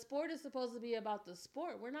the sport is supposed to be about the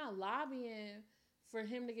sport. We're not lobbying for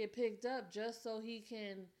him to get picked up just so he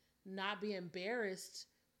can not be embarrassed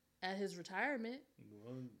at his retirement,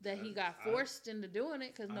 he got forced into doing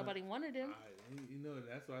it because nobody wanted him.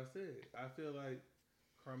 That's what I said. I feel like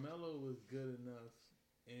Carmelo was good enough,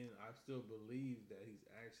 and I still believe that he's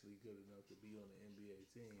actually good enough to be on the NBA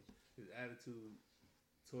team. His attitude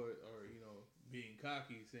toward, being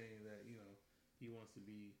cocky, saying that he wants to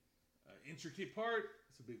be an intricate part.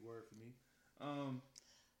 It's a big word for me.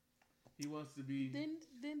 He wants to be.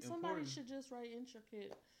 Then somebody should just write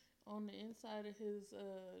intricate on the inside of his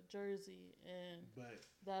jersey, and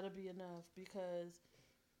that'll be enough because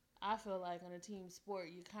I feel like on a team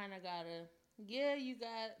sport, you kind of gotta, you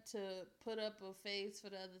got to put up a face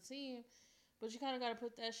for the other team, but you kind of gotta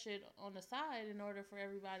put that shit on the side in order for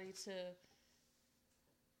everybody to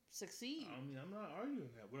succeed. I mean, I'm not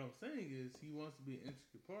arguing that. What I'm saying is he wants to be an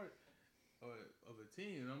intricate part of a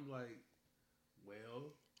team, and I'm like,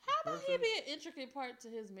 well, how about he be an intricate part to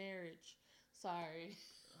his marriage? Sorry.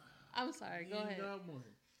 I'm sorry. Go ahead. Got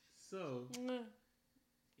one. So,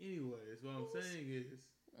 anyways, what I'm saying is.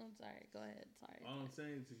 I'm sorry. Go ahead. Sorry. All I'm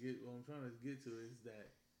saying what I'm trying to get to is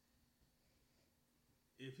that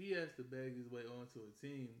if he has to beg his way onto a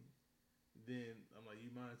team, then I'm like, you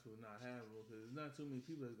might as well not have him because there's not too many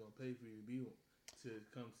people that's gonna pay for you to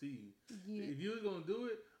come see you. Yeah. If you was gonna do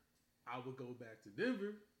it, I would go back to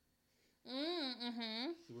Denver.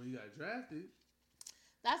 Mm-hmm. So when he got drafted.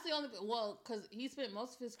 That's the only because he spent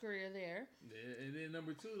most of his career there. Yeah, and then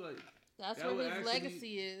number two, that's where his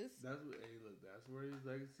legacy is. That's where his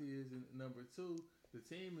legacy is. And number two, the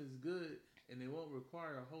team is good, and they won't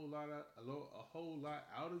require a whole lot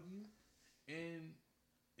out of you. And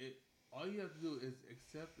all you have to do is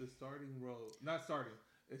accept the starting role. Not starting,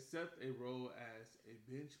 accept a role as a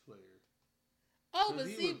bench player. Oh, but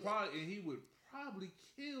he would probably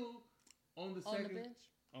kill on the bench.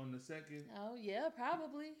 On the second. Oh, yeah,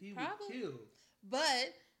 probably. He would kill.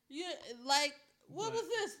 But, what was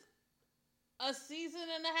this? A season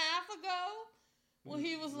and a half ago? When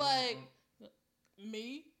he was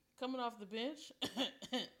Me coming off the bench. Oh,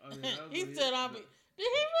 yeah, He said I'll be. Did he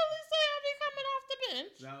really say I'll be coming off the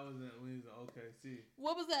bench? That was when he was in OKC.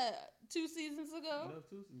 What was that? 2 seasons ago? No,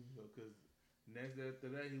 2 seasons ago. Because next after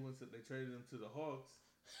that, they traded him to the Hawks.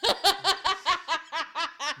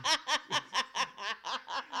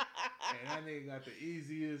 And that nigga got the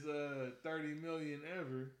easiest $30 million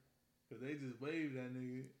ever. Because they just waived that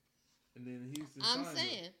nigga. And then Houston I'm signed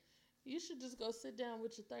saying, him. you should just go sit down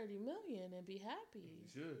with your $30 million and be happy. You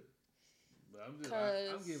should. But I'm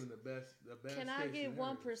giving the best. Can I get 1%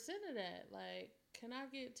 of that? Like, can I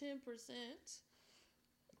get 10%?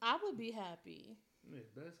 I would be happy. Yeah,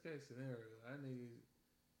 best case scenario. I nigga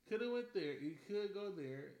could have went there. He could go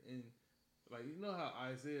there and like you know how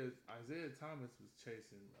Isaiah Thomas was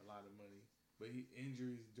chasing a lot of money, but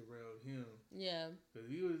injuries derailed him. Yeah.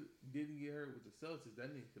 Because he didn't get hurt with the Celtics.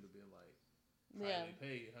 That nigga could have been like highly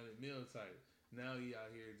paid, $100 million type. Now he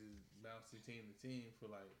out here just bouncing team to team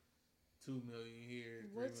for like $2 million here.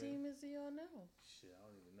 What team is he on now? Shit, I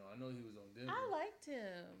don't even know. I know he was on Denver. I liked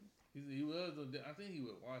him. He was on. I think he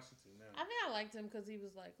was Washington now. I think I liked him because he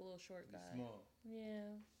was like a little short guy. Small.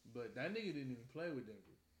 Yeah. But that nigga didn't even play with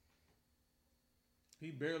Denver.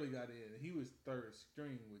 He barely got in. He was third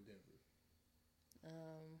string with Denver.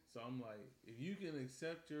 So I'm like, if you can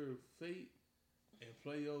accept your fate and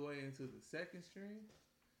play your way into the second string,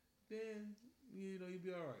 then you'd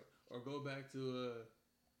be all right. Or go back to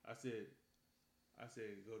I said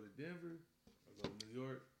go to Denver or go to New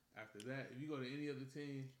York. After that, if you go to any other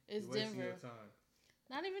team, it's you're wasting Denver. your time.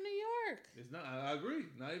 Not even New York. It's not. I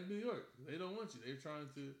agree. Not even New York. They don't want you. They're trying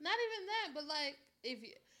to. Not even that, but like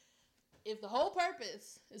if the whole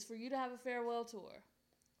purpose is for you to have a farewell tour,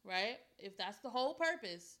 right? If that's the whole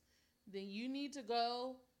purpose, then you need to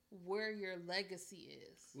go where your legacy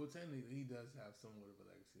is. Well, technically, he does have somewhat of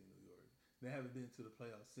a legacy in New York. They haven't been to the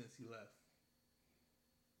playoffs since he left.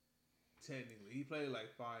 Technically, he played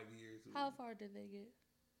like 5 years. How far did they get?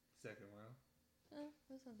 Second round. Oh,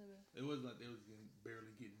 that's not that bad. It wasn't like they was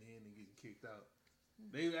barely getting in and getting kicked out.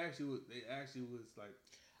 They actually was like.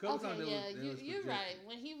 You're right.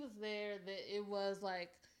 When he was there, it was like,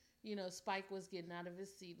 Spike was getting out of his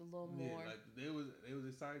seat a little more. Like they was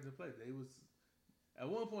excited to play. They was at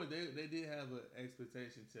one point they did have an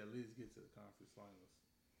expectation to at least get to the conference finals.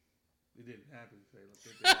 It didn't happen. I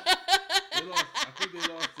think they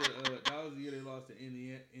lost to. That was the year they lost to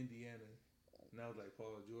Indiana. And that was like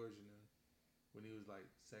Paul George and them when he was like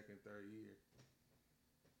second, third year.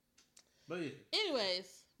 But yeah.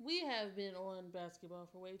 Anyways, we have been on basketball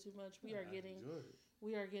for way too much. We are getting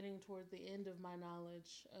toward the end of my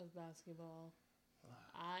knowledge of basketball.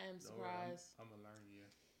 I am surprised. I'm gonna learn you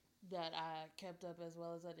that I kept up as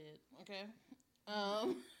well as I did. Okay. That's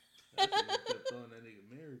when they kept throwing that nigga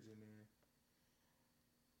marriage in there.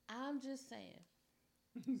 I'm just saying.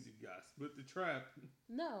 You got split the trap.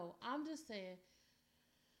 No, I'm just saying.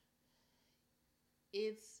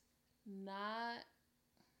 It's not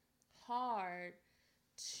hard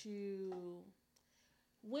to,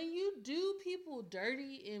 when you do people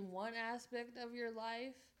dirty in one aspect of your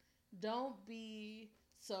life, don't be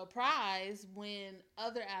surprised when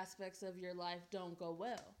other aspects of your life don't go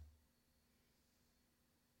well.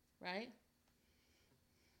 Right?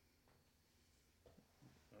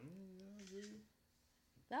 I agree.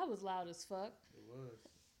 That was loud as fuck. It was.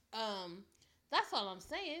 That's all I'm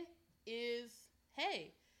saying is,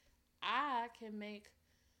 hey, I can make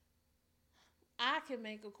a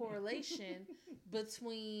correlation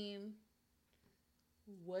between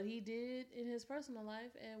what he did in his personal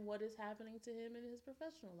life and what is happening to him in his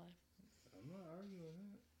professional life. I'm not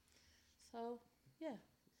arguing that. So, yeah.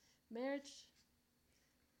 Marriage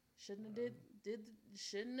shouldn't have did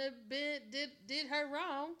her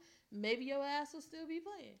wrong. Maybe your ass will still be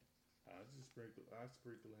playing. I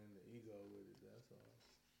sprinkle in the ego with it, that's all.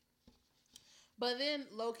 But then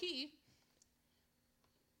low key,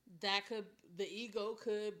 the ego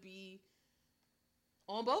could be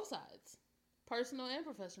on both sides, personal and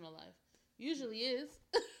professional life. Usually is.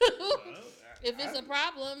 If it's a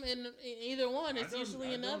problem in either one, it's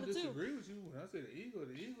usually in the other two. I don't disagree with you when I say the ego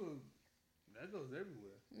that goes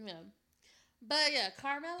everywhere. Yeah, but yeah,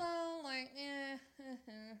 Carmelo, like,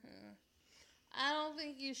 I don't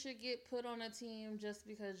think you should get put on a team just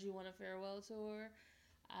because you want a farewell tour.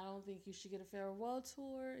 I don't think you should get a farewell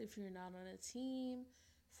tour if you're not on a team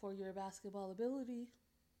for your basketball ability.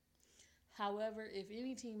 However, if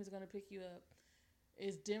any team is going to pick you up,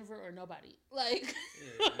 it's Denver or nobody. Like,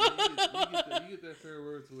 yeah, you get that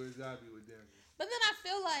farewell tour, it's got to be with Denver. But then I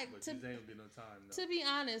feel like, but you ain't gonna get no time. No. To be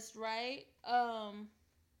honest, right?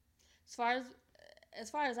 As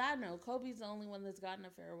far as I know, Kobe's the only one that's gotten a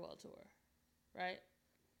farewell tour. right?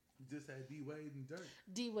 Just had D Wade and Dirk.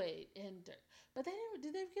 D Wade and Dirk, but they didn't.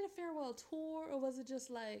 Did they get a farewell tour, or was it just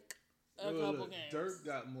like a couple games? Dirk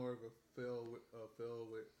got more of a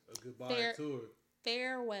goodbye tour.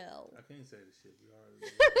 Farewell. I can't say the shit. We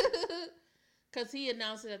already because he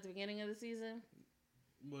announced it at the beginning of the season.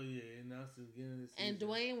 Well, yeah, he announced it at the beginning of the season. And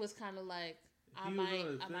Dwayne was kind of like, I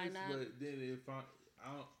might not. But then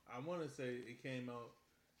I want to say it came out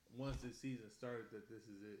once the season started that this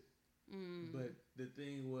is it. But the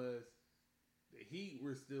thing was, the Heat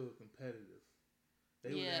were still competitive.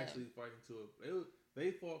 They were actually fighting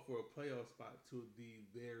they fought for a playoff spot to the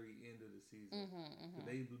very end of the season.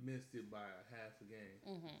 They missed it by a half a game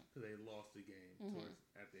because they lost the game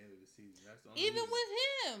at the end of the season. That's the only even reason. with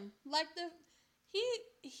him, like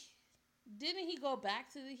didn't he go back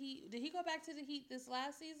to the Heat? Did he go back to the Heat this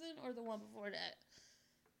last season or the one before that?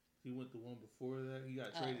 He went the one before that. He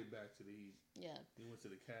got traded back to the Heat. Yeah, he went to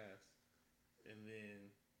the Cavs, and then.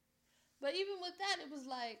 But even with that, it was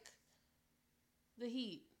like the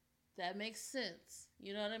Heat. That makes sense.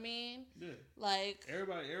 You know what I mean? Yeah. Like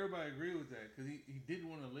everybody agreed with that because he didn't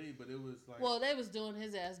want to leave, but it was like. Well, they was doing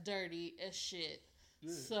his ass dirty as shit.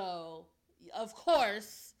 Yeah. So, of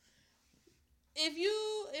course,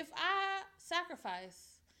 if I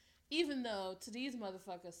sacrifice, even though to these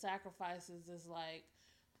motherfuckers sacrifices is like,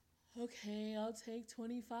 okay, I'll take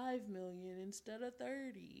 $25 million instead of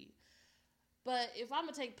 $30. But if I'm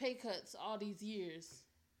gonna take pay cuts all these years,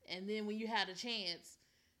 and then when you had a chance,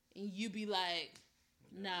 and you be like,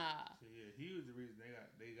 nah. Yeah, he was the reason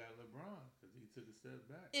they got LeBron because he took a step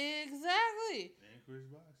back. Exactly. And Chris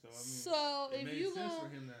Bosh. So it made sense for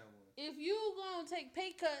him that way. If you gonna take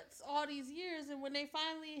pay cuts all these years, and when they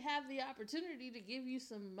finally have the opportunity to give you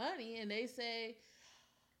some money, and they say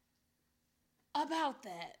about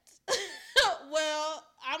that, well,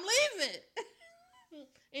 I'm leaving.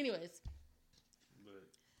 Anyways. But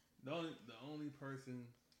the only person.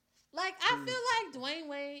 Like, I feel like Dwayne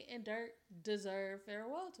Wade and Dirk deserve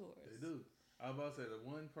farewell tours. They do. I was about to say the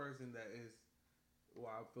one person that is. Well,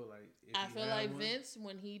 I feel like. Vince,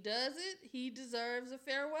 when he does it, he deserves a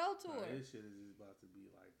farewell tour. This shit is just about to be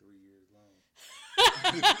like 3 years long.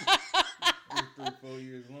 3-4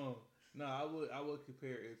 years long. No, I would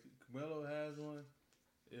compare if Carmelo has one,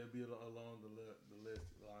 it'll be along the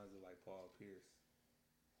lines of like Paul Pierce.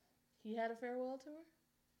 He had a farewell tour?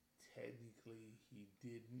 Technically, he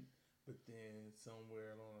didn't. But then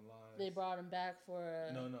somewhere along the lines, they brought him back for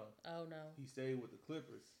a... No. Oh, no. He stayed with the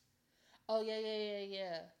Clippers. Oh, yeah.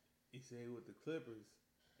 He stayed with the Clippers.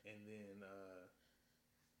 And then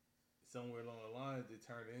somewhere along the lines, it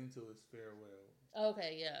turned into his farewell.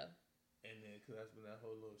 Okay, yeah. And then, because that's been that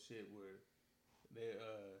whole little shit where they,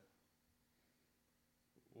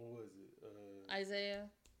 what was it? Isaiah?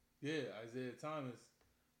 Yeah, Isaiah Thomas.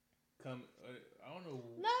 I don't know.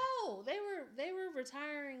 No, they were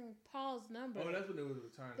retiring Paul's number. Oh, that's when they were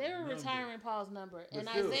retiring. They were retiring Paul's number, but and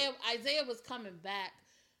still, Isaiah was coming back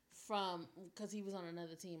from because he was on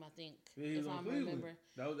another team, I think. Yeah, if I'm remembering,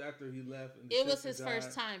 that was after he left. And it was his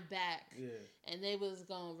first time back. Yeah, and they was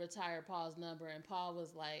gonna retire Paul's number, and Paul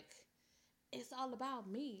was like, "It's all about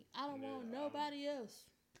me. I don't want nobody else."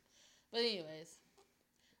 But anyways,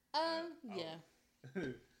 yeah.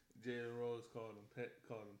 Jalen Rose called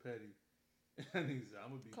him petty. And he said,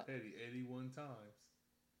 I'm going to be petty 81 times.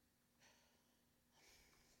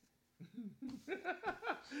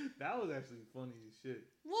 That was actually funny as shit.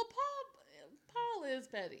 Well, Paul is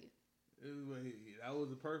petty. That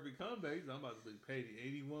was a perfect comeback. I'm about to be petty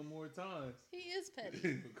 81 more times. He is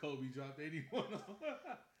petty. Kobe dropped 81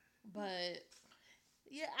 But,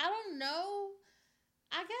 yeah, I don't know.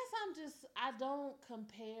 I guess I don't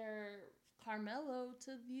compare Carmelo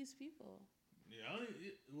to these people. Yeah,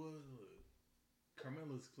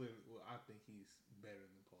 Carmelo's clearly. Well, I think he's better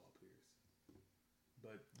than Paul Pierce,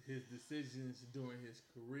 but his decisions during his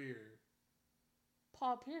career.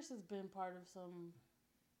 Paul Pierce has been part of some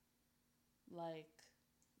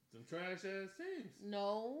trash ass teams.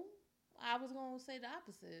 No, I was gonna say the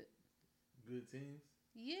opposite. Good teams.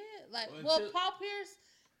 Yeah, Paul Pierce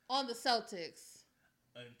on the Celtics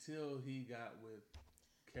until he got with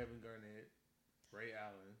Kevin Garnett, Ray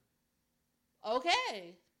Allen.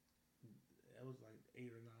 Okay. That was like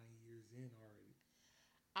 8 or 9 years in already.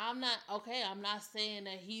 I'm not saying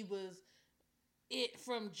that he was it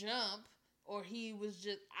from jump or he was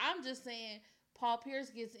just. I'm just saying Paul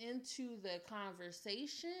Pierce gets into the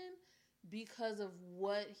conversation because of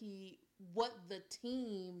what the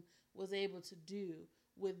team was able to do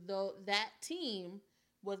with that team,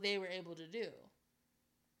 what they were able to do.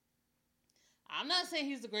 I'm not saying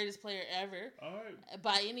he's the greatest player ever. All right.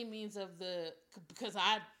 By any means because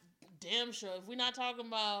I damn sure if we're not talking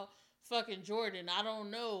about fucking Jordan, I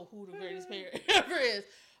don't know who the greatest player ever is.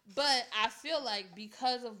 But I feel like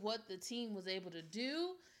because of what the team was able to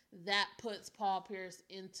do, that puts Paul Pierce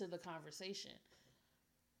into the conversation.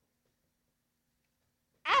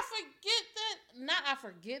 I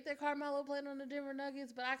forget that Carmelo played on the Denver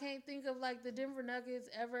Nuggets, but I can't think of like the Denver Nuggets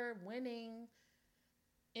ever winning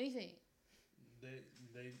anything. They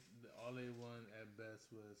all they won at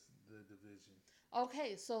best was the division.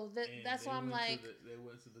 Okay, so that's why I'm like, they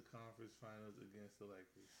went to the conference finals against the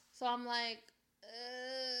Lakers. So I'm like,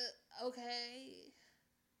 okay,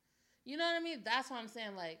 you know what I mean? That's why I'm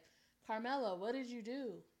saying like, Carmelo, what did you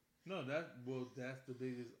do? No, that's the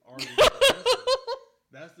biggest argument against him.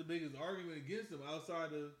 That's the biggest argument against him.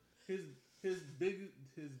 Outside of his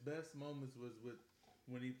best moments was with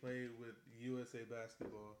when he played with USA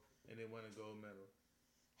Basketball and they won a gold medal.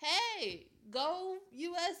 Hey, go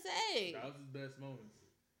USA! That was his best moments.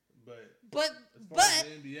 But as far as the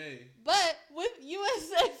NBA, but with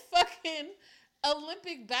USA fucking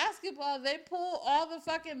Olympic basketball, they pull all the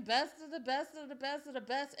fucking best of the best of the best of the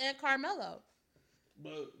best and Carmelo.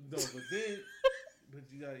 But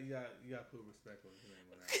you got to put respect on his name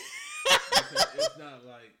when because it's not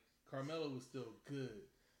like Carmelo was still good.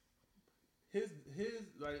 His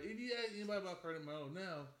like if you ask anybody about Carmelo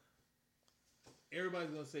now,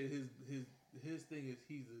 everybody's gonna say his thing is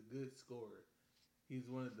he's a good scorer. He's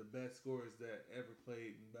one of the best scorers that ever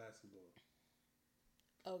played in basketball.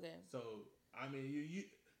 Okay. So I mean, you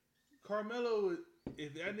Carmelo,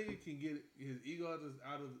 if that nigga can get his ego out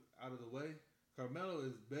of the way, Carmelo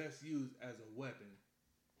is best used as a weapon.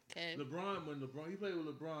 Okay. When he played with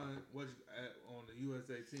LeBron, on the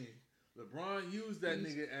USA team, LeBron used that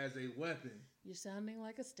nigga as a weapon. You're sounding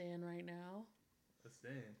like a stan right now. A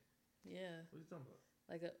stan? Yeah. What are you talking about?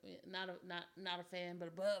 Like not a fan, but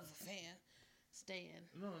above a fan. Stan.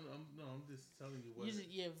 No, I'm just telling you what.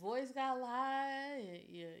 Your voice got loud.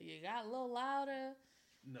 You got a little louder.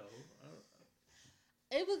 No.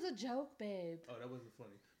 It was a joke, babe. Oh, that wasn't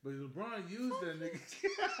funny. But LeBron used that nigga.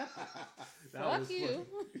 That Fuck was you.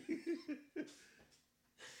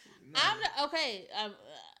 No.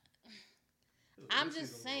 I'm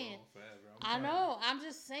just saying. I know. I'm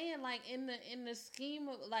just saying, like in the scheme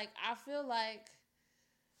of like, I feel like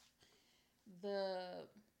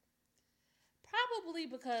probably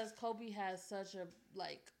because Kobe has such a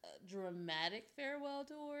dramatic farewell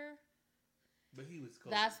tour. But he was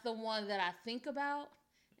Kobe. That's the one that I think about,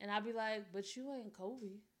 and I'd be like, but you ain't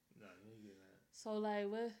Kobe. No, you ain't getting that. So like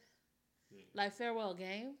what? Yeah. Like farewell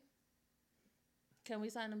game? Can we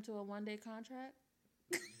sign him to a 1-day contract?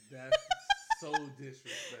 That's so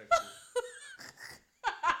disrespectful.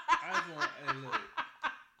 I just want to look.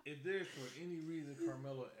 If there's for any reason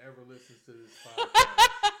Carmelo ever listens to this podcast,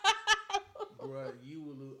 bruh,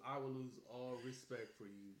 I will lose all respect for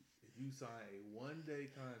you if you sign a 1-day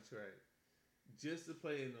contract just to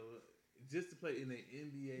play in an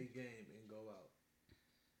NBA game and go out.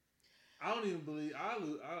 I don't even believe I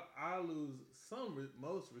lose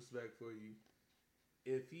most respect for you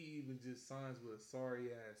if he even just signs with a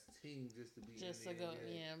sorry ass team just to be just in the NBA.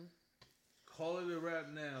 Yeah. Call it a wrap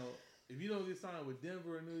now. If you don't get signed with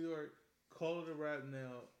Denver or New York, call it a wrap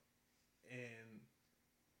now and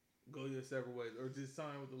go your separate ways, or just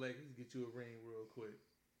sign with the Lakers and get you a ring real quick.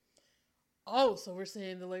 Oh, so we're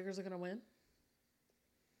saying the Lakers are gonna win?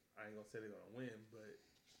 I ain't gonna say they're gonna win, but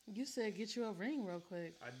you said get you a ring real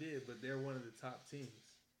quick. I did, but they're one of the top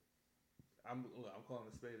teams. I'm calling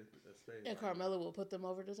a spade a spade. And Carmelo will put them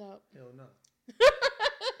over the top. Hell no.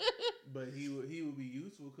 But he would be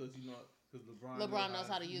useful because LeBron knows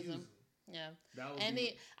how to use them. Yeah,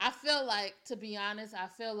 I feel like, to be honest,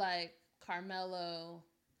 Carmelo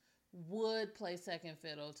would play second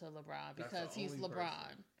fiddle to LeBron because he's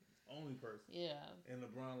LeBron. Only person. Yeah. And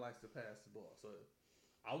LeBron likes to pass the ball, so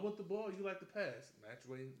I want the ball. You like to pass. Match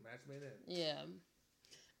made that. Yeah.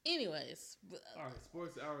 Anyways. All right,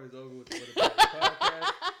 Sports Hour is over with the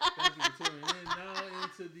podcast. Thank you for tuning in. Now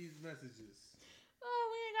into these messages. Oh,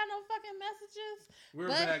 we ain't got no fucking messages. We're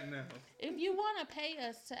back now. If you want to pay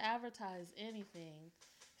us to advertise anything,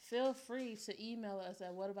 feel free to email us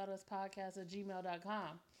at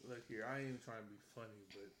whataboutuspodcast@gmail.com. Look here, I ain't even trying to be funny,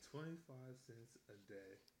 but 25 cents a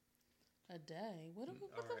day. A day? What the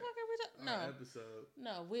fuck are we talking? No episode.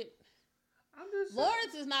 No, I'm just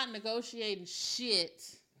Lawrence is not negotiating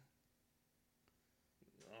shit.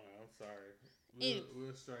 All right, I'm sorry.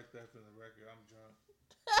 We'll strike that from the record. I'm drunk.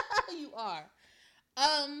 You are.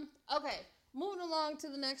 Okay. Moving along to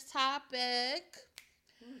the next topic.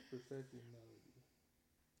 Who's perfecting melody?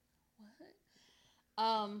 What?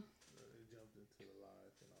 They jumped into the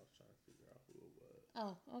live, and I was trying to figure out who it was.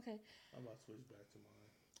 Oh, okay. I'm about to switch back to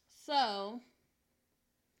mine. So,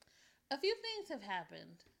 a few things have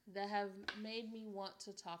happened that have made me want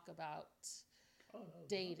to talk about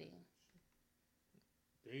dating.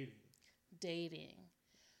 Dating. Dating.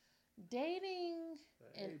 Dating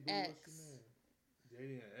an boo, ex. what's your name?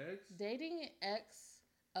 Dating an ex? Dating an ex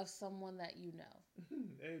of someone that you know.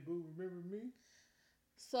 Hey, boo, remember me?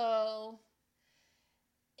 So,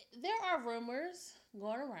 there are rumors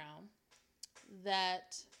going around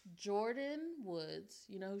that Jordyn Woods,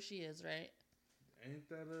 you know who she is, right? Ain't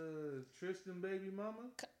that Tristan baby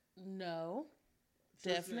mama? No.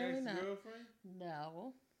 Tristan Definitely not. ex-girlfriend?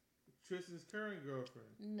 No. Tristan's current girlfriend?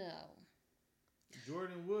 No.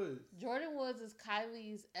 Jordyn Woods? Jordyn Woods is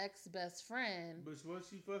Kylie's ex-best friend. But was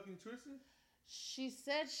she fucking Tristan? She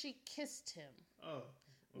said she kissed him. Oh. Okay.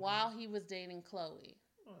 While he was dating Khloe.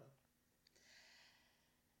 Oh.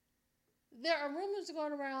 There are rumors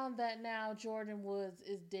going around that now Jordyn Woods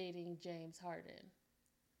is dating James Harden,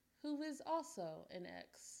 who is also an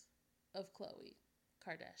ex of Khloe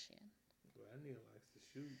Kardashian. Well, that nigga likes to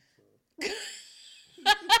shoot, so.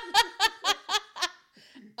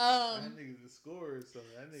 That nigga's a scorer, so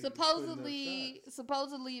that nigga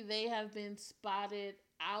supposedly they have been spotted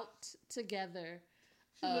out together.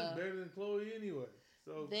 She look better than Khloe anyway,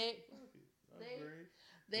 so they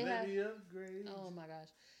Let me upgrade. Oh my gosh,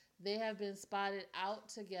 they have been spotted out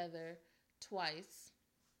together twice.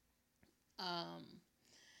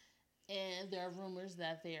 And there are rumors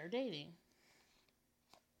that they are dating.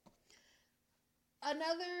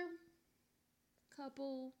 Another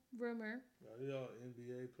couple rumor. Are they all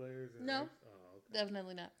NBA players? No, oh, okay.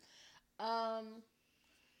 Definitely not.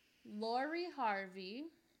 Lori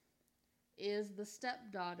Harvey is the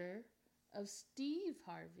stepdaughter of Steve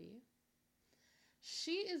Harvey.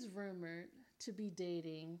 She is rumored to be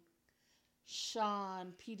dating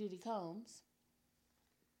Sean P. Diddy Combs.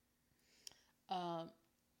 I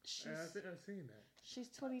think I've seen that. She's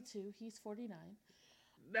 22. He's 49.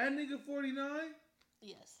 That nigga 49?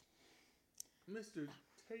 Yes. Mr.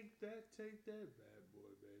 Take that bad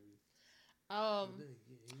boy, baby.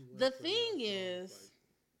 The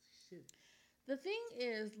thing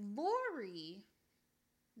is, Lori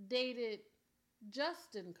dated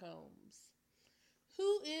Justin Combs,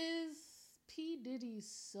 who is P. Diddy's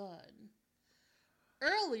son,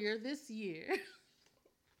 earlier this year.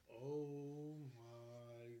 Oh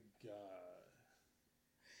my God.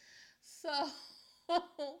 So,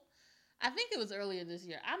 I think it was earlier this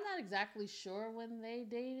year. I'm not exactly sure when they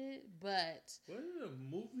dated, but... Wasn't it a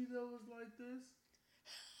movie that was like this?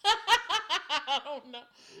 I don't know.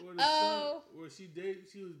 Where she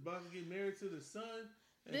was about to get married to the son,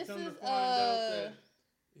 and this come is, to find out that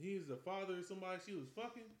he's the father of somebody she was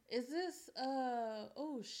fucking. Is this,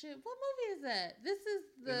 oh shit, what movie is that? This is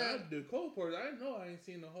the cold part, I know I ain't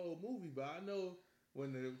seen the whole movie, but I know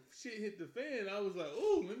when the shit hit the fan, I was like,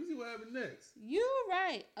 oh, let me see what happened next. You're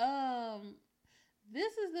right.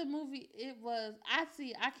 This is the movie. I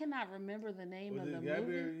cannot remember the name of the movie.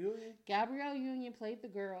 Gabrielle Union? Gabrielle Union played the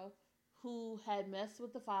girl who had messed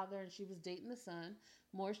with the father and she was dating the son.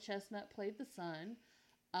 Morris Chestnut played the son.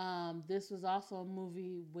 This was also a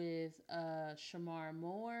movie with Shamar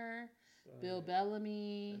Moore, Bill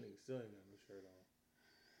Bellamy. That nigga still ain't got no shirt on.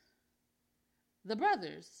 The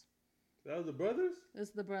brothers. That was the brothers?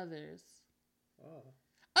 It's the brothers.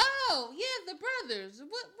 Oh, yeah, the brothers.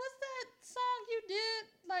 What's that song you did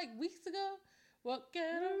like weeks ago? What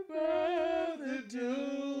can a brother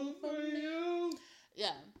do for you?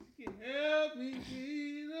 Yeah. You can help me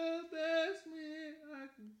be the best man I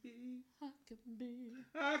can be. I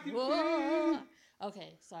can be.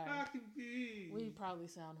 Okay, sorry. I can be. We probably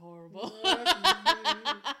sound horrible.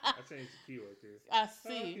 I changed the key right there. I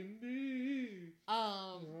see. I can be.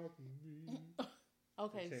 I can be.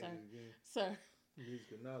 Okay, sir.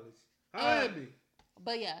 Musical knowledge.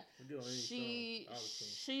 But yeah, she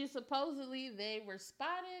supposedly, they were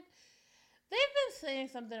spotted. They've been saying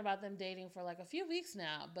something about them dating for like a few weeks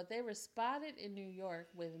now, but they were spotted in New York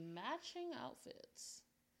with matching outfits.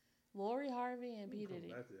 Lori Harvey and P. Diddy.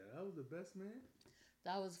 That was the best man?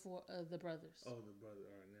 That was for the brothers. Oh, the brother.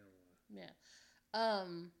 All right, now. Yeah. I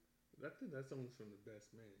think that song's from the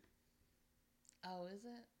best man. Oh, is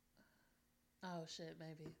it? Oh shit,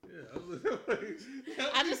 maybe. Yeah,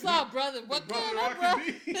 I just saw a brother. What can I brother?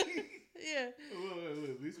 Yeah. Wait,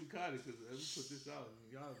 at least we caught it because we put this out and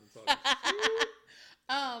y'all have been talking.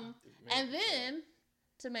 And then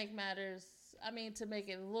to make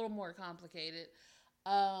it a little more complicated,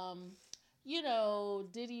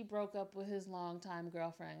 Diddy broke up with his longtime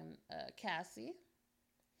girlfriend Cassie.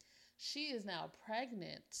 She is now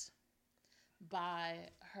pregnant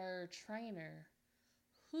by her trainer,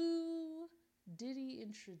 who did he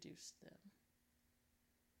introduce them?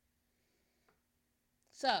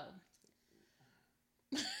 So.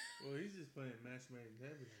 Well, he's just playing match made in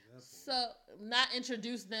heaven at that point. So, not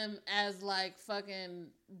introduce them as like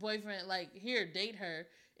fucking boyfriend, like here, date her.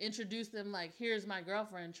 Introduce them like, here's my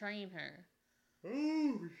girlfriend, train her.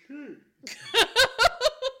 Oh, shit.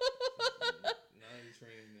 Now you're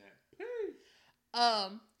training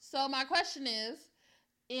that. So my question is,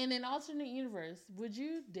 in an alternate universe, would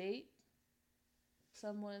you date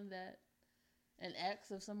someone an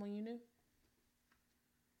ex of someone you knew?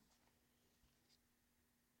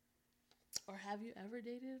 Or have you ever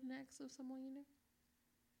dated an ex of someone you knew?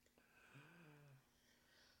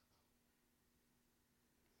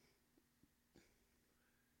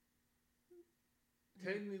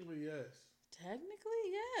 Technically, yes.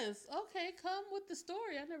 Technically, yes. Okay, come with the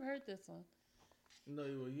story. I never heard this one. No,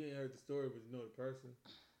 well, you ain't heard the story, but you know the person.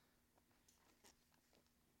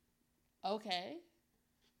 Okay.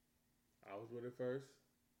 I was with her first.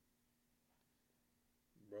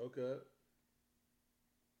 Broke up.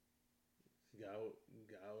 She got with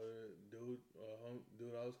a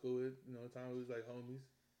dude I was cool with. You know, time we was like homies.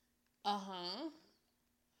 Uh-huh.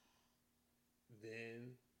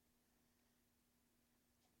 Then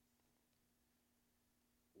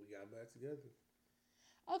we got back together.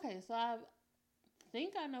 Okay, so I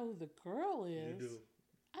think I know who the girl is. You do.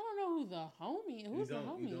 I don't know who the homie. Who's the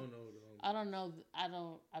homie? You don't know who the homie. I don't know.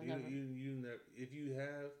 I've never. You never. If you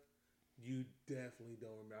have, you definitely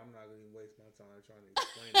don't remember. I'm not gonna even waste my time trying to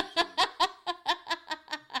explain it to you.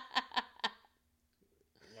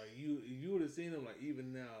 Like you would have seen him. Like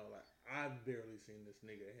even now, like I've barely seen this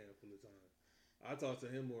nigga a handful of times. I talk to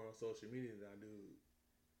him more on social media than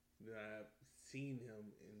I have seen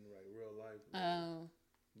him in like real life. Oh.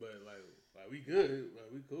 But like we good, like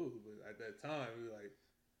we cool. But at that time, we like.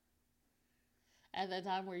 At that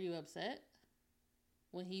time, were you upset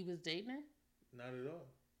when he was dating her? Not at all.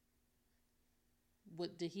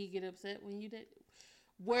 What did he get upset when you did?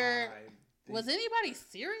 Was anybody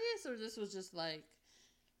serious, or this was just like?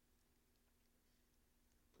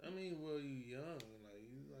 I mean, well, you young,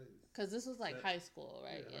 because this was like high school,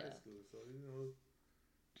 right? Yeah, high school. So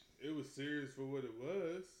it was serious for what it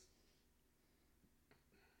was.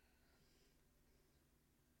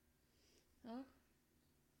 Huh?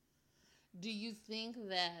 Do you think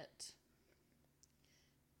that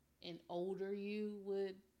an older you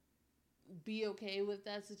would be okay with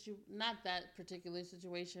that not that particular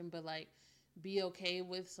situation, but like be okay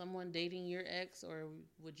with someone dating your ex, or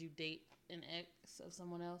would you date an ex of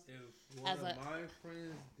someone else? If one of my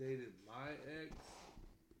friends dated my ex,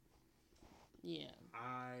 yeah,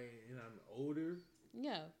 and I'm older,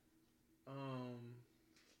 yeah,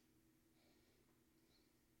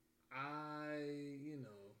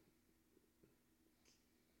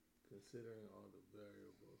 considering all the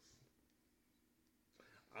variables,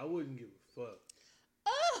 I wouldn't give a fuck.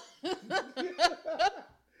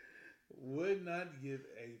 Would not give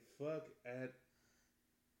a fuck at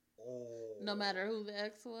all. No matter who the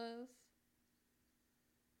ex was?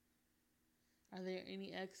 Are there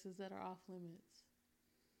any exes that are off limits?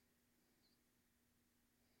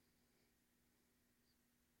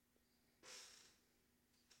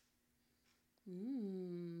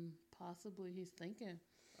 Possibly he's thinking.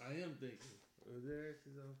 I am thinking. Are there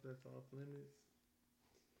exes that's off limits?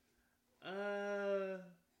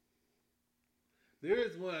 There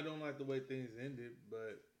is one I don't like the way things ended,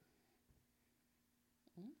 but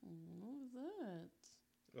what was that?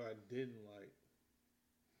 Or I didn't like.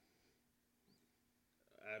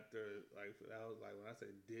 After that was like when I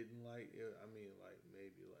say didn't like it, I mean like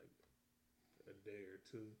maybe like a day or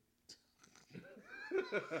two.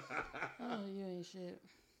 Oh, you ain't shit.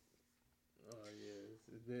 Oh yeah,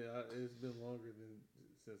 it's been longer than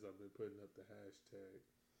since I've been putting up the hashtag.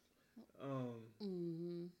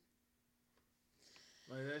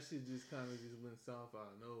 Like that shit just kind of just went south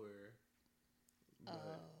out of nowhere.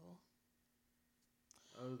 But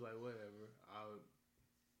I was like, whatever.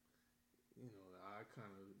 I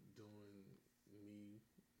kind of doing me.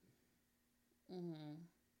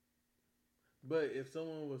 But if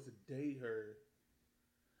someone was to date her,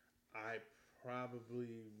 I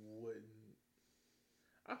probably wouldn't.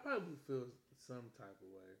 I probably feel some type of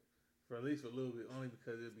way, for at least a little bit, only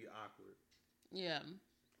because it'd be awkward. Yeah.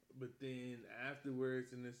 But then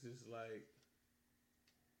afterwards, and it's just like,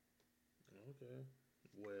 okay,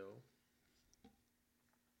 well.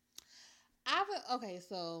 Okay,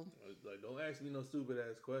 so. Like, don't ask me no stupid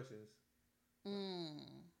ass questions.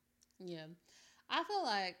 Yeah. I feel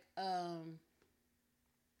like,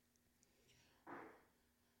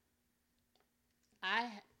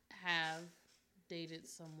 I have dated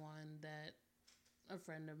someone that a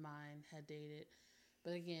friend of mine had dated.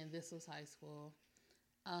 But again, this was high school.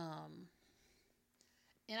 Um,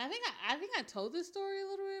 and I think I told this story a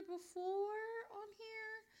little bit before on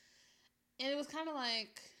here. And it was kind of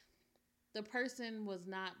like the person was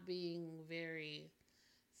not being very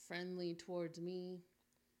friendly towards me,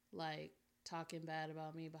 like talking bad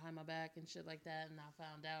about me behind my back and shit like that. And I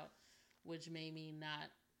found out, which made me not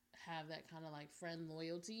have that kind of like friend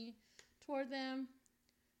loyalty toward them,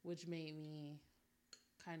 which made me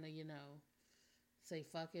kind of, say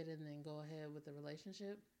fuck it and then go ahead with the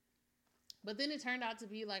relationship. But then it turned out to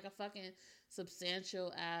be like a fucking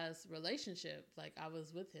substantial ass relationship. Like I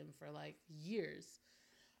was with him for like years.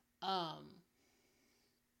 Um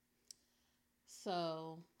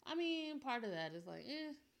so I mean part of that is like,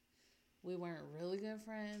 we weren't really good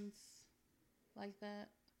friends like that.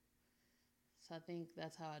 So I think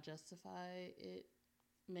that's how I justify it,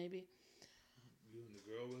 maybe. You and the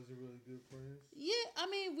girl wasn't really good friends? Yeah, I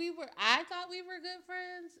mean, I thought we were good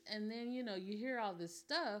friends. And then, you hear all this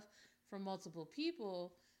stuff from multiple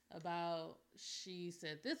people about she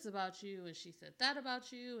said this about you and she said that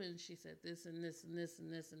about you and she said this and this and this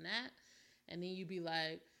and this and that. And then you be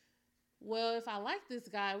like, well, if I like this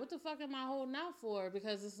guy, what the fuck am I holding out for?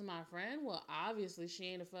 Because this is my friend? Well, obviously she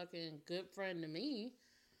ain't a fucking good friend to me.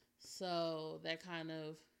 So that kind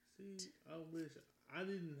of... See, I wish I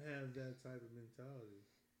didn't have that type of mentality.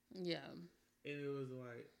 Yeah. And it was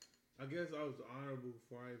like, I guess I was honorable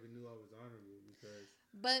before I even knew I was honorable because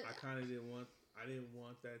I kind of didn't want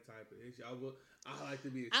that type of issue. I like to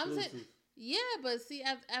be exclusive. Yeah, but see,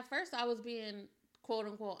 at first I was being quote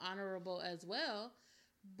unquote honorable as well.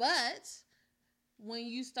 But when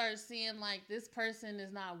you start seeing like this person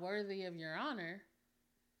is not worthy of your honor,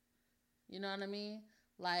 you know what I mean?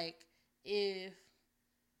 Like if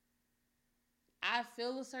I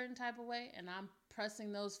feel a certain type of way and I'm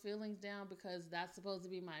pressing those feelings down because that's supposed to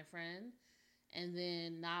be my friend, and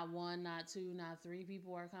then not one, not two, not three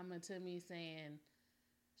people are coming to me saying,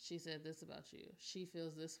 she said this about you, she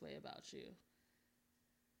feels this way about you.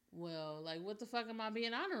 Well, like, what the fuck am I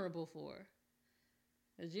being honorable for?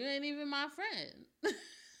 Because you ain't even my friend.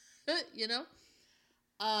 You know?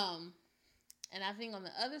 And I think on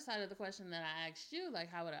the other side of the question that I asked you, like,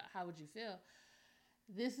 how would you feel?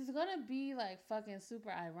 This is going to be, like, fucking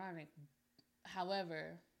super ironic.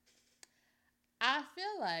 However, I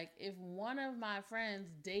feel like if one of my friends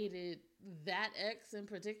dated that ex in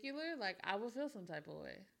particular, like, I would feel some type of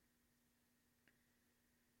way.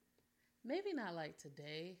 Maybe not, like,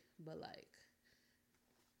 today, but, like,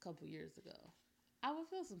 a couple years ago. I would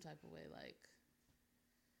feel some type of way, like,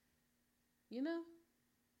 you know?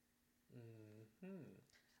 Mm-hmm.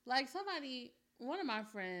 Like one of my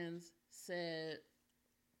friends said,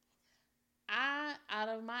 out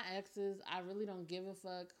of my exes, I really don't give a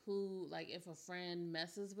fuck who, like, if a friend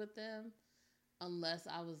messes with them, unless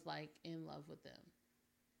I was, like, in love with them.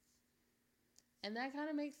 And that kind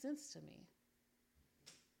of makes sense to me.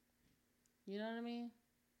 You know what I mean?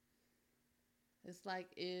 It's like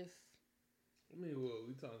if... I mean, well,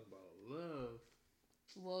 we talking about love.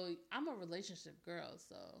 Well, I'm a relationship girl,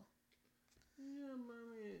 so... Yeah, but I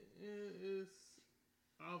mean,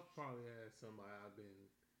 I've probably had somebody I've been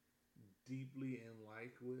deeply in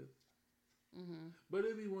like with. Mm-hmm. But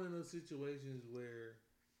it'd be one of those situations where...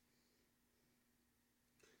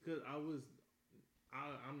 Because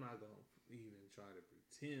I'm not going to even try to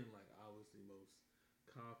pretend like I was the most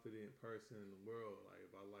confident person in the world. Like,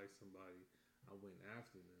 if I like somebody, I went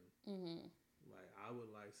after them. Mm-hmm. Like, I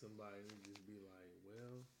would like somebody to just be like,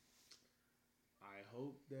 well, I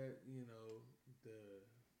hope that, the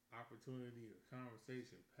opportunity or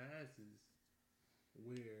conversation passes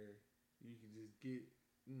where you can just get,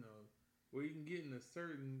 where you can get in a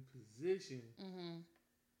certain position. Mm-hmm.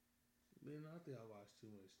 Then I think I watch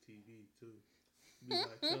too much TV too. Be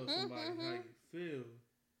like, tell somebody how you feel,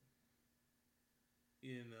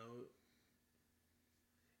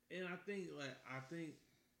 And I think,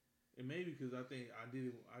 and maybe because I think I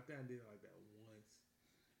did it like that once,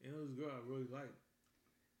 and it was a girl I really liked,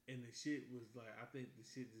 and the shit was like, I think the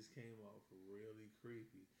shit just came off really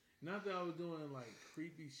creepy. Not that I was doing like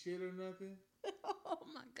creepy shit or nothing. Oh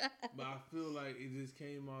my god! But I feel like it just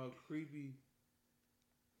came off creepy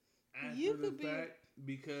after the fact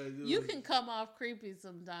because you can come off creepy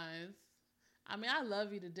sometimes. I mean, I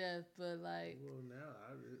love you to death, but like, well, now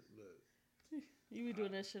I just look. You be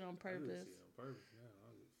doing that shit on purpose. I do shit on purpose now. I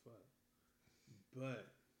don't give a fuck. But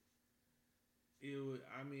it would.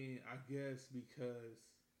 I mean, I guess because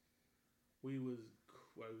we was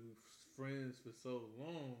friends for so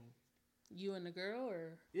long. You and the girl,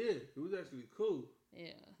 or yeah, it was actually cool.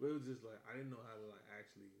 Yeah. But it was just like I didn't know how to like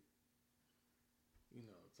actually,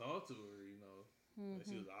 talk to her. Like,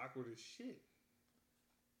 she was awkward as shit.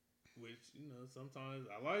 Which sometimes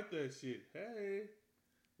I like that shit. Hey,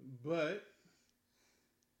 but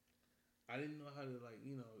I didn't know how to like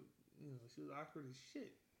she was awkward as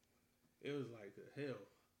shit. It was like hell.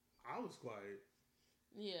 I was quiet.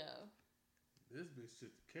 Yeah. This bitch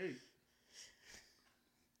took the cake.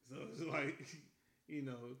 So it's like,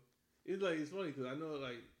 it's funny because I know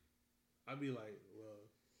like I'd be like, well,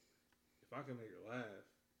 if I can make her laugh,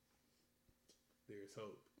 there's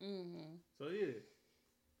hope. So yeah,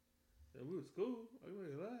 and we was cool. I could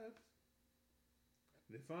make her laugh.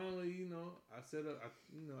 And then finally, I set up. I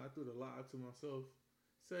threw the lie to myself.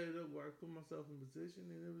 Set it up where I put myself in position,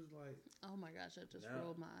 and it was like, oh my gosh, I just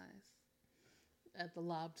rolled my eyes at the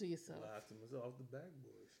lob to yourself. Lied to myself off the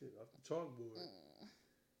backboard, shit, off the chalkboard,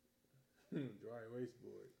 dry erase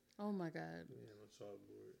board. Oh my god. Yeah, no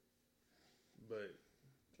chalkboard. But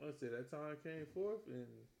like I said, that time came forth, and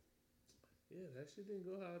yeah, that shit didn't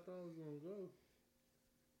go how I thought it was gonna go.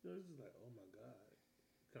 It was just like, oh my god,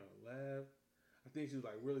 kind of laughed. I think she was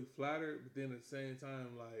like really flattered, but then at the same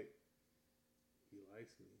time, like, he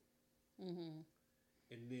likes me.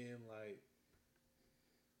 And then like,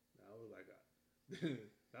 that was like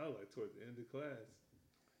towards the end of class,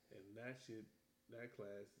 and that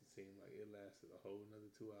class seemed like it lasted a whole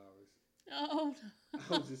another 2 hours. Oh no.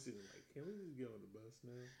 I was just sitting like, can we just get on the bus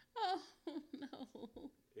now? Oh no.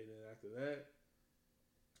 And then after that,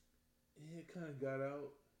 it kind of got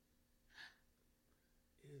out.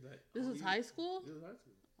 It was like, this was high school? It was high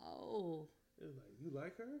school. Oh. It was like, you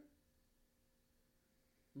like her?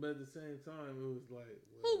 But at the same time, it was like,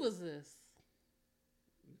 well, who was this?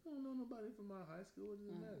 You don't know nobody from my high school. What does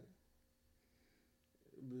it matter?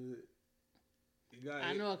 But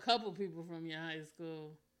I know a couple people from your high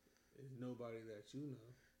school. It's nobody that you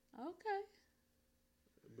know. Okay.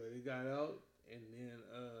 But it got out, and then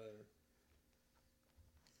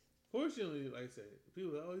fortunately, like I said,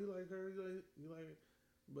 people were like, oh, you like her? You like her?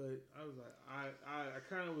 But I was like, I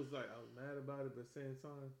kind of was like, I was mad about it, but at the same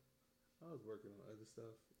time, I was working on other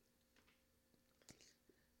stuff.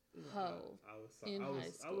 I was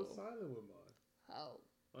silent with mine. How?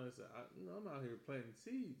 Like I said, I'm out here planting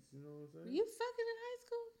seeds. You know what I'm saying? You fucking in high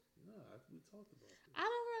school? No, we talked about this. I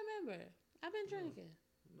don't remember. I've been drinking.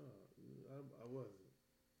 No, I wasn't.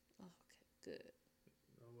 Okay, good.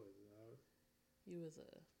 I wasn't. You was a...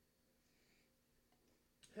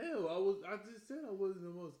 Hell, I just said I wasn't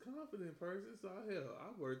the most confident person, so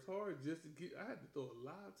I worked hard just to get. I had to throw a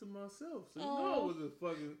lie to myself, so I wasn't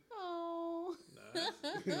fucking. Oh. Nah, that's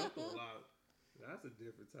a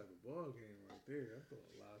different type of ball game right there. I throw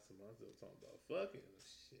a lie to myself talking about fucking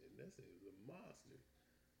shit. That thing was a monster.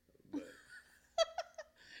 But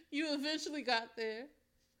you eventually got there.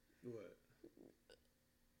 What?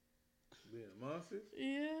 Being a monster?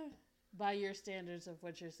 Yeah. By your standards of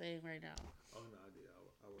what you're saying right now. Oh no, I did.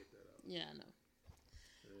 I worked that out. Yeah, I know.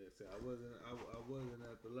 Yeah, see, I wasn't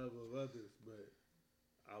at the level of others, but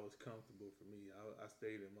I was comfortable for me. I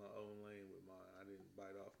stayed in my own lane with mine. I didn't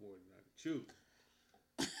bite off more than I could chew.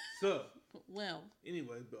 So, well,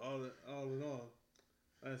 anyway, but all in all,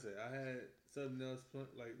 like I said, I had something else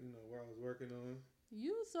like where I was working on.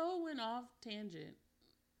 You so went off tangent.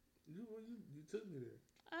 You took me there.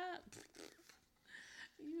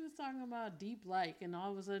 You was talking about deep like, and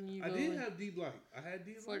all of a sudden you. I did have deep like. I had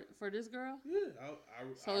deep like for this girl. Yeah.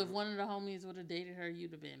 If one of the homies would have dated her,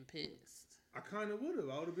 you'd have been pissed. I kind of would have.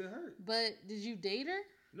 I would have been hurt. But did you date her?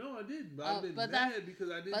 No, I didn't. But I've been mad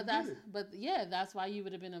because I didn't get her. But yeah, that's why you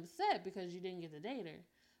would have been upset because you didn't get to date her.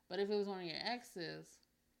 But if it was one of your exes,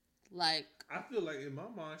 like I feel like in my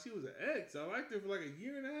mind she was an ex. I liked her for like a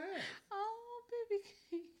year and a half. Oh, baby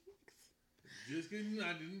cakes. Just kidding.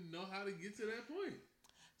 I didn't know how to get to that point.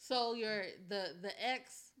 So the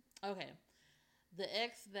ex, okay, the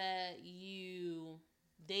ex that you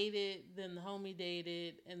dated, then the homie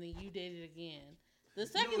dated, and then you dated again. The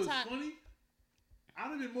second time, funny. I'd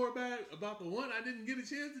have been more bad about the one I didn't get a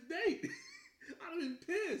chance to date. I'd have been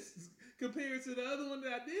pissed compared to the other one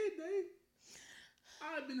that I did date.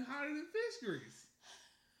 I'd have been hotter than fish grease.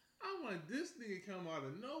 I'm like, this nigga come out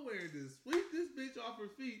of nowhere and just sweep this bitch off her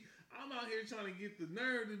feet. I'm out here trying to get the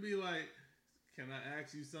nerve to be like, can I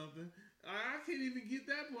ask you something? I can't even get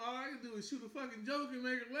that. All I can do is shoot a fucking joke and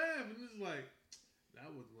make her laugh. And it's like, that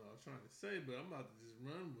wasn't what I was trying to say, but I'm about to just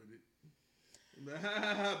run with it. But,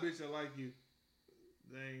 bitch, I like you.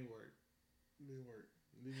 That ain't work. Didn't work.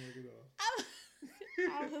 Didn't work at all.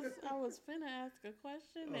 I was finna ask a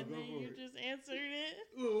question and then you just answered it.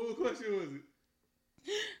 What question was it?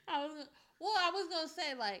 I was gonna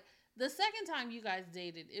say, like, The second time you guys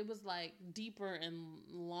dated, it was like deeper and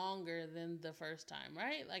longer than the first time,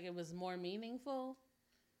 right? Like it was more meaningful.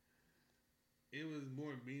 It was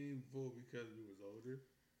more meaningful because we was older.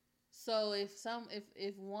 So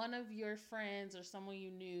if one of your friends or someone you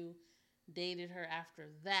knew dated her after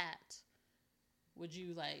that, would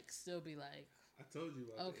you like still be like, I told you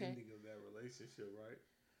about the okay, ending of that relationship, right?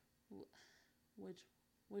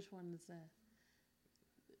 which one is that?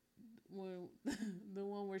 When, the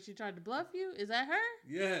one where she tried to bluff you? Is that her?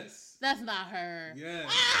 Yes. That's not her. Yes.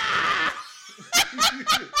 Ah!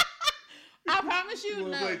 I promise you, You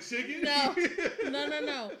wanna no. play chicken?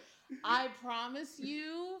 No. I promise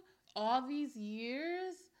you, all these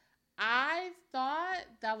years, I thought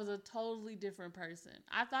that was a totally different person.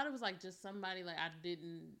 I thought it was like just somebody like I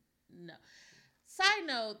didn't know. Side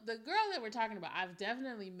note, the girl that we're talking about, I've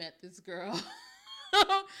definitely met this girl.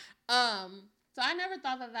 So I never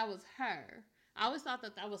thought that was her. I always thought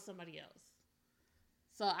that was somebody else.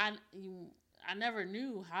 So I never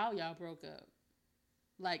knew how y'all broke up.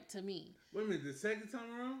 Like, to me. Wait a minute, the second time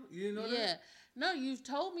around? You didn't know that? Yeah. No, you've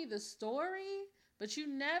told me the story, but you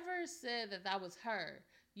never said that was her.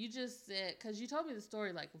 You just said, because you told me the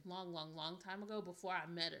story like long time ago before I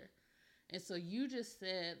met her. And so you just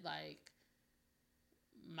said like,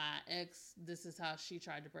 my ex, this is how she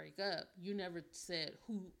tried to break up. You never said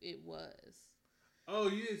who it was. Oh,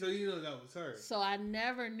 you didn't, so you know that was her. So I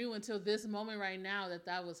never knew until this moment right now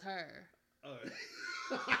that was her.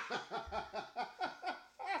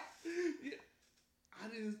 Yeah, I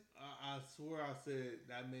didn't. I swear I said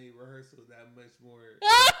that made rehearsal that much more.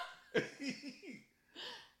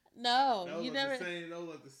 No, that was you like never. That was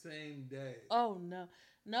like the same day. Oh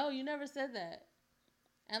no, you never said that.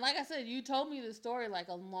 And like I said, you told me the story like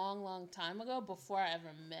a long time ago before I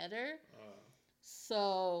ever met her.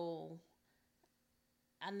 So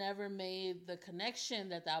I never made the connection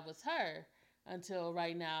that was her until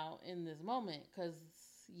right now in this moment. Cause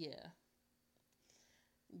yeah,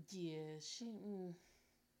 she.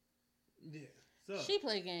 Yeah. So she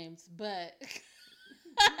play games, but.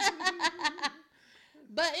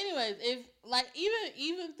 But anyways, if like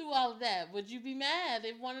even through all of that, would you be mad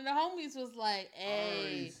if one of the homies was like, "Hey"? I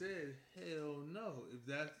already said hell no. If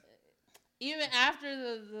that's even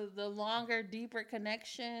after the longer, deeper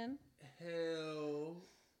connection. Hell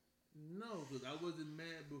no, because I wasn't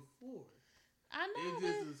mad before. I know. It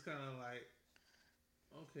just was kind of like,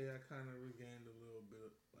 okay, I kind of regained a little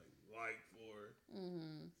bit of like for it.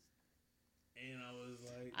 Mm-hmm. And I was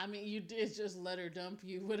like, I mean, you did just let her dump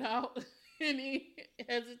you without any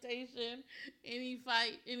hesitation, any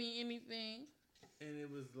fight, anything. And it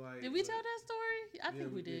was like, did we tell that story? I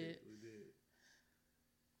think we did. We did.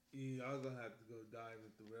 Yeah, I was gonna have to go dive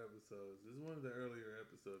into episodes. This is one of the earlier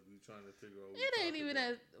episodes. We trying to figure out. It ain't even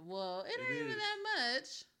that. Well, it ain't even that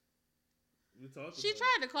much. We talked. She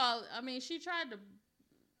tried to call. I mean, she tried to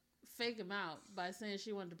fake him out by saying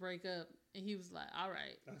she wanted to break up, and he was like, "All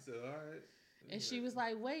right." I said, "All right." And she was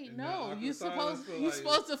like, "Wait, no, you supposed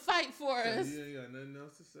to fight for us." You ain't got nothing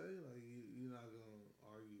else to say. Like you're not gonna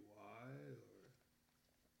argue why or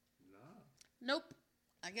nah. Nope.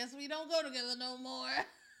 I guess we don't go together no more.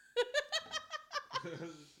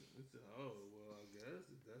 Oh well, I guess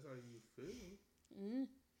if that's how you feel. Mm.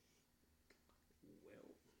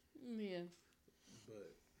 Well, yeah.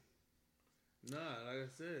 But nah, like I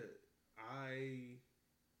said,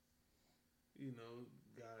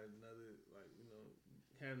 got another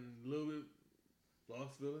had a little bit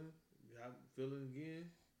lost feeling, got feeling again,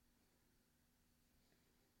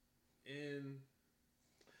 and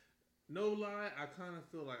no lie, I kind of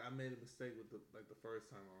feel like I made a mistake with the first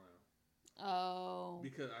time around. Oh.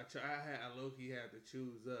 Because I low-key had to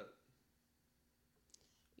choose up.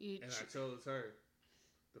 I chose her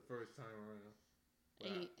the first time around.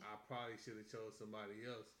 But I probably should have chose somebody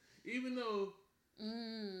else. Even though...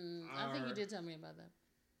 I think you did tell me about that.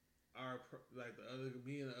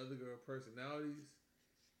 Me and the other girl personalities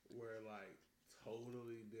were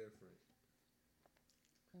totally different.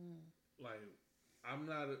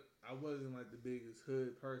 I wasn't the biggest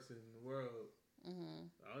hood person in the world. Mm-hmm.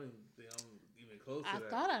 I don't even think I'm even close to that. I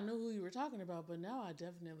thought I knew who you were talking about, but now I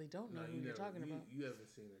definitely don't know who you're talking about. You haven't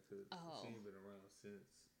seen her because she ain't been around since.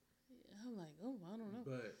 Yeah, I'm like, oh, I don't know.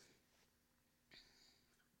 But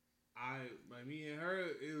me and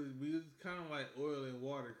her, we was kind of like oil and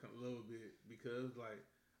water a little bit because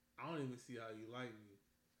I don't even see how you like me.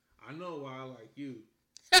 I know why I like you.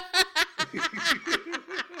 I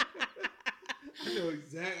know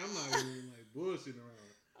exactly. I'm not even bullshitting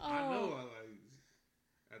around. Oh. I know I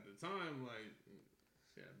at the time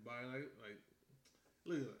shit, by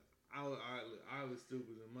look, I was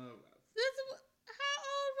stupid in my. How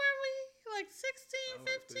old were we like 16, I was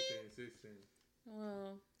like 15? 15, 16.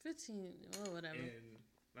 Well, 15, well, whatever. And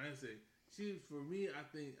like I say, for me, I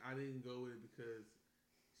think I didn't go with it because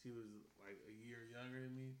she was like a year younger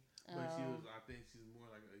than me. But I think she's more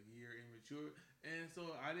like a year immature. And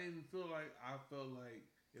so I felt like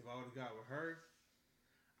if I would have got with her,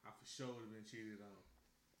 I for sure would have been cheated on.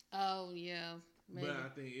 Oh, yeah. Maybe. But I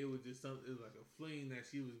think it was just something. It was like a fling that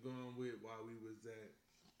she was going with while we was at.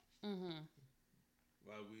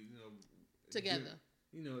 While we, together.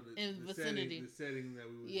 In vicinity. The setting that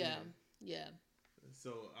we was in. Yeah.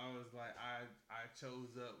 So I was like, I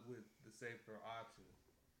chose up with the safer option.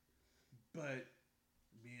 But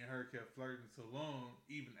me and her kept flirting so long,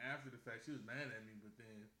 even after the fact, she was mad at me. But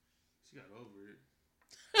then she got over it.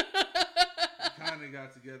 We kind of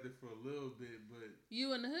got together for a little bit, but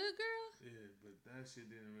you and the hood girl. Yeah, but that shit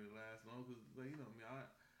didn't really last long because, you know me, I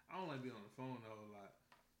don't like being on the phone a whole lot.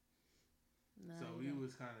 No, so we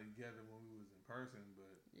was kind of together when we was in person,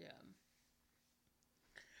 but yeah.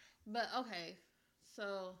 But okay,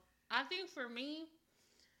 so I think for me,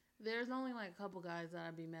 there's only like a couple guys that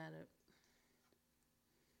I'd be mad at.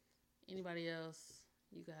 Anybody else,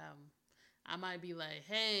 you could have them. I might be like,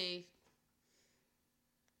 hey,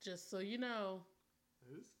 just so you know.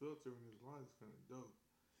 Hey, this filter in his line is kind of dope.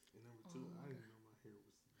 And number two, I didn't know my hair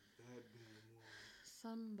was that damn long.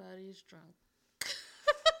 Somebody's drunk.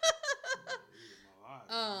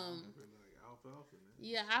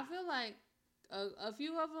 Yeah, I feel like a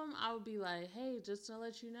few of them, I would be like, hey, just to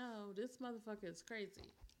let you know, this motherfucker is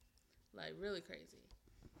crazy. Like, really crazy.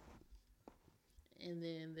 And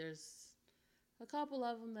then there's a couple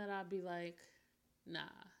of them that I'd be like, nah,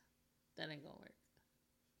 that ain't gonna work.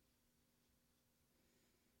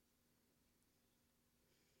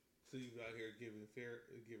 So you out here giving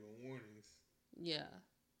warnings. Yeah.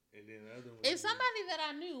 And then the other one. If somebody that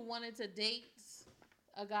I knew wanted to date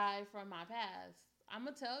a guy from my past, I'm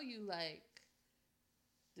gonna tell you, like,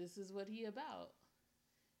 this is what he about,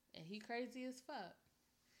 and he crazy as fuck.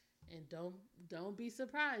 And don't be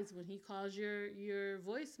surprised when he calls your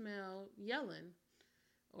voicemail yelling,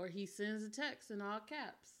 or he sends a text in all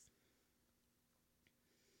caps.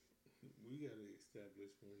 We gotta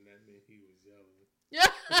establish when that meant he was yelling. Yeah.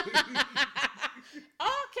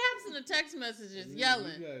 All caps in the text messages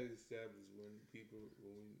yelling. We gotta establish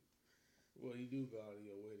when you do go out of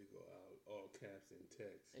your way to go out all caps in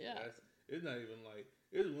text. Yeah. It's not even like,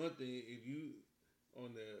 it's one thing if you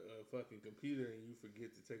on the fucking computer and you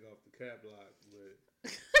forget to take off the cap lock, but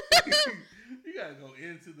you gotta go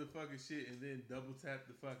into the fucking shit and then double tap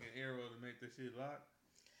the fucking arrow to make the shit lock.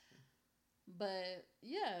 But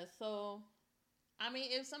yeah, so I mean,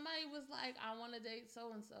 if somebody was like, I want to date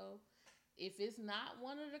so and so, if it's not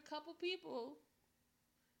one of the couple people,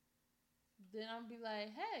 then I'll be like,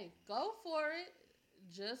 hey, go for it.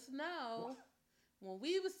 Just know, when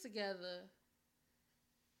we was together,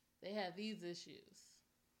 they had these issues.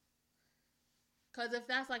 Because if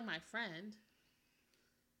that's like my friend,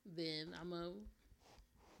 then I'm going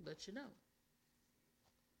to let you know.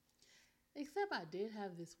 Except I did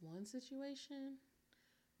have this one situation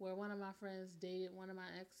where one of my friends dated one of my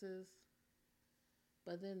exes,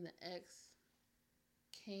 but then the ex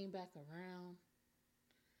came back around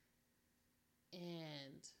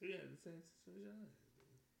and... Yeah, the same situation.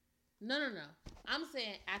 No. I'm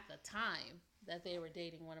saying at the time that they were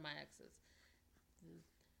dating one of my exes.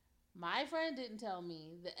 My friend didn't tell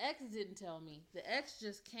me. The ex didn't tell me. The ex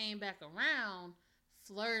just came back around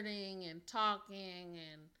flirting and talking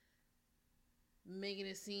and making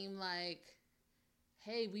it seem like,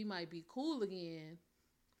 hey, we might be cool again,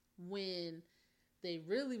 when they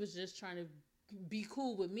really was just trying to be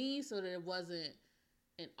cool with me so that it wasn't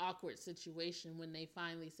an awkward situation when they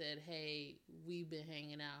finally said, hey, we've been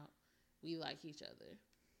hanging out. We like each other.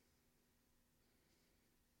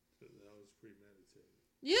 So that was premeditated.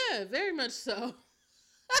 Yeah, very much so.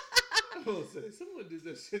 I will say, someone did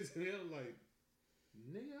that shit to me. I'm like,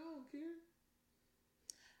 nigga, I don't care.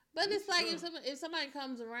 But it's like if somebody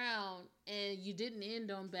comes around and you didn't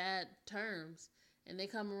end on bad terms, and they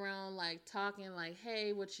come around like talking like,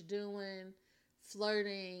 hey, what you doing?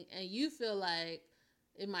 Flirting, and you feel like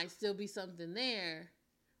it might still be something there,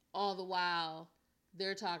 all the while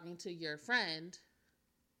they're talking to your friend.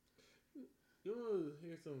 You want to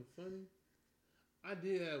hear something funny? I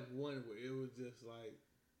did have one where it was just like,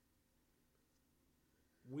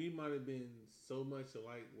 we might have been so much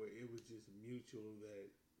alike where it was just mutual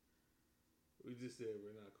that we just said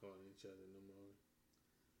we're not calling each other no more.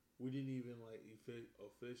 We didn't even like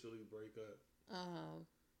officially break up.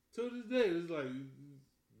 To this day, it was like,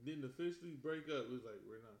 didn't officially break up. It was like,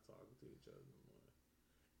 we're not talking to each other no more.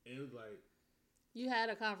 And it was like, You had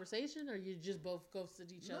a conversation, or you just both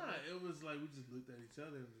ghosted each other? Nah, it was like we just looked at each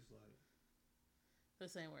other and just like,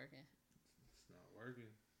 this ain't working. it's not working,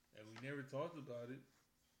 and we never talked about it.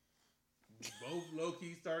 We both low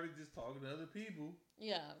key started just talking to other people.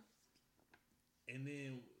 Yeah. And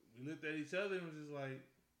then we looked at each other and was just like,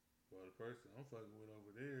 well, the person I'm fucking with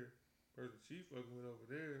over there, person she fucking with over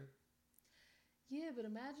there. Yeah, but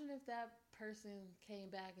imagine if that person came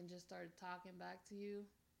back and just started talking back to you,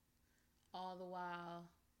 all the while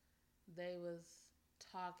they was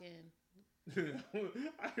talking.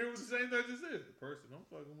 I hear what the same thing I just said. The person I'm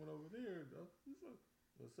fucking with over there, though.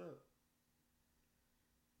 What's up?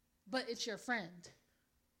 But it's your friend.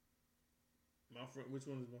 My friend. Which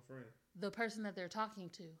one is my friend? The person that they're talking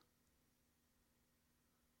to.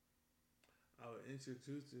 I would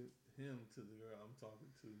introduce him to the girl I'm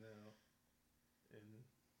talking to now, and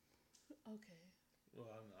okay. Well,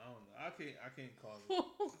 I don't know. I can't call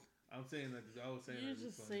it. I'm saying that I was saying you're that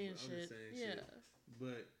just saying shit. Yeah. Shit.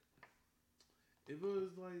 But if it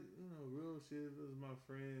was like real shit, if it was my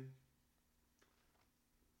friend,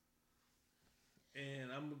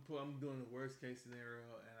 and I'm doing the worst case scenario,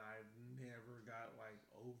 and I never got like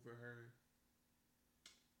over her,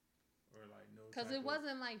 or like no. Because it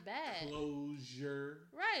wasn't like bad closure.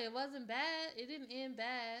 Right. It wasn't bad. It didn't end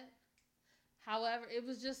bad. However, it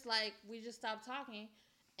was just like we just stopped talking,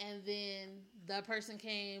 and then the person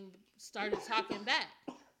started talking back.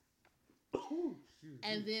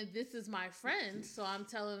 And then this is my friend, so I'm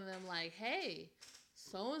telling them like, hey,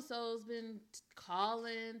 so and so's been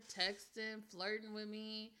calling, texting, flirting with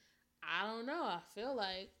me. I don't know. I feel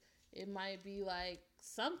like it might be like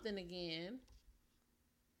something again.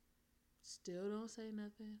 Still don't say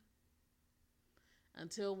nothing.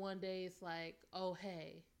 Until one day it's like, oh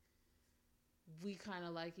hey, we kind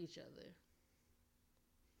of like each other.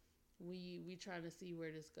 We trying to see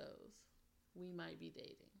where this goes. We might be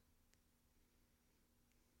dating.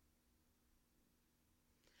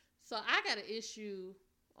 So I got an issue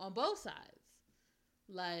on both sides.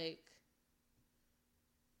 Like,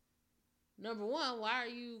 number one, why are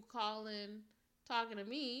you talking to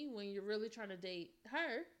me when you're really trying to date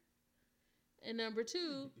her? And number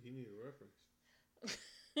two, he need a reference.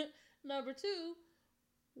 Number two,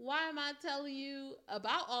 why am I telling you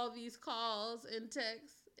about all these calls and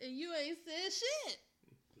texts and you ain't said shit?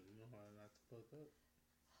 So you know how not to fuck up.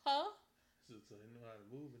 Huh? So you know how to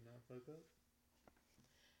move and not fuck up.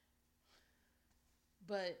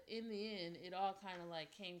 But in the end, it all kind of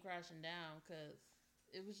like came crashing down because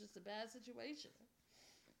it was just a bad situation.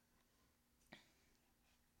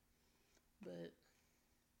 But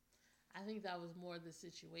I think that was more the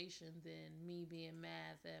situation than me being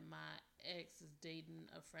mad that my ex is dating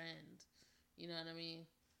a friend. You know what I mean?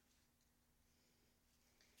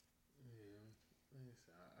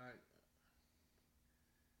 Yeah.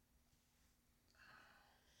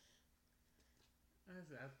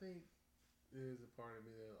 I think there's a part of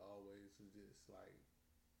me that always was just like,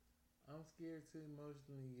 I'm scared to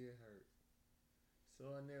emotionally get hurt.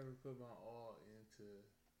 So I never put my all into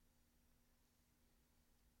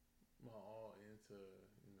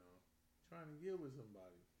trying to get with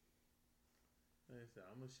somebody. Like I said,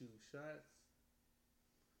 I'm gonna shoot shots.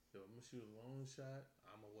 So I'm gonna shoot a long shot.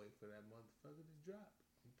 I'm gonna wait for that motherfucker to drop.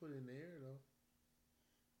 I'm put it in the air though.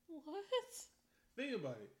 What? Think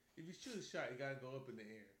about it. If you shoot a shot, you gotta go up in the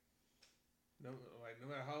air. No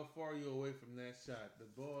matter how far you're away from that shot, the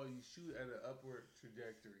ball you shoot at an upward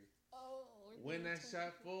trajectory. Oh. When that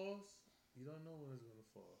shot falls, you don't know when it's gonna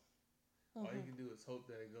fall. Mm-hmm. All you can do is hope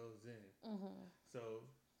that it goes in. Mm-hmm. So,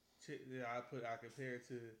 I compare it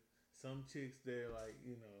to some chicks. They're like,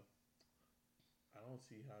 I don't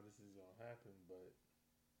see how this is gonna happen, but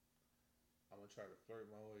I'm gonna try to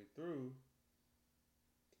flirt my way through,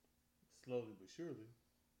 slowly but surely.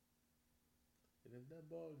 And if that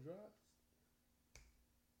ball drops,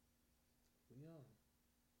 we on.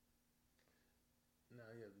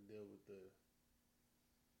 Now you have to deal with the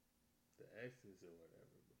exes or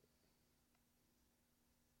whatever. But.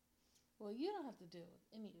 Well, you don't have to deal with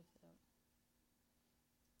any of them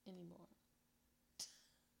anymore.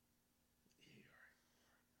 Yeah,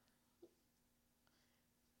 right.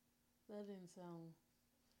 That didn't sound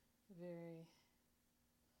very.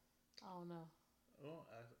 I don't know.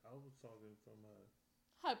 Well, I was talking from a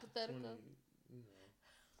hypothetical. 20,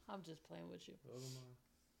 I'm just playing with you.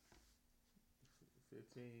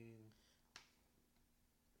 15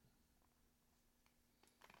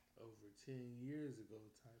 over 10 years ago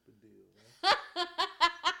type of deal. Right?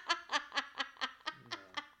 No.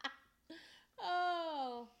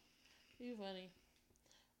 Oh, you funny.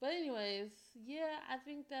 But anyways, yeah, I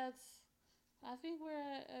think we're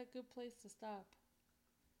at a good place to stop.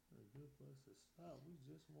 A good place to stop. We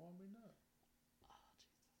just warming up. Oh,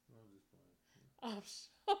 Jesus. No, I'm just playing. I'm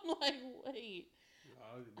like, wait.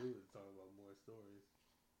 All I can do is talk about more stories.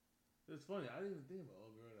 It's funny. I didn't even think about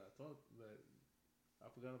old girl that I thought that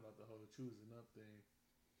I forgot about the whole choosing up thing.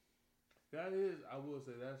 That is, I will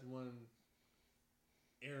say, that's one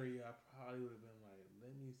area I probably would have been like,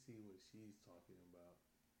 let me see what she's talking about.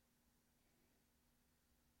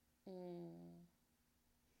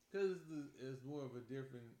 Because it's more of a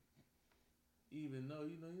different, even though,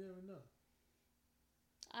 you never know.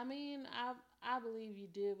 I mean, I believe you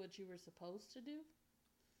did what you were supposed to do.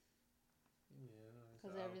 Yeah,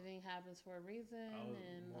 because everything happens for a reason. I was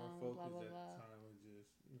and more blah focused blah at blah. the time of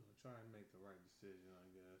just, trying to make the right decision, I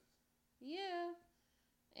guess. Yeah,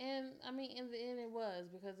 and I mean, in the end, it was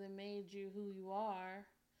because it made you who you are.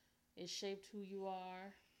 It shaped who you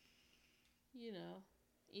are. You know,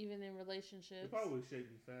 even in relationships. It probably would shape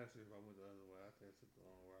me faster if I went the other way. I think I took the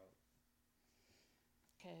wrong route.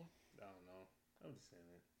 Okay. I don't know. I'm just saying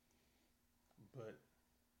that. But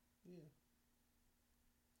yeah.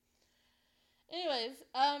 Anyways,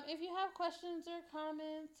 if you have questions or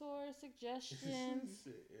comments or suggestions,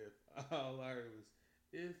 if all I heard was,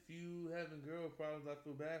 if you having girl problems, I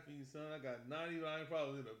feel bad for you, son. I got 99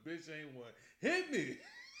 problems and a bitch ain't one. Hit me.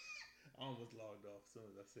 I almost logged off as soon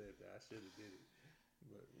as I said that. I should have did it.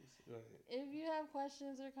 But go ahead. If you have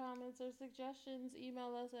questions or comments or suggestions,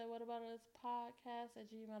 email us at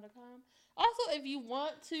whataboutuspodcast@gmail.com. Also, if you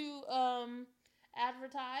want to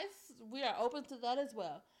advertise, we are open to that as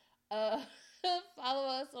well. Follow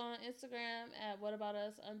us on Instagram at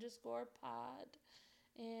whataboutus_pod.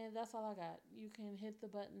 And that's all I got. You can hit the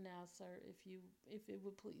button now, sir, if it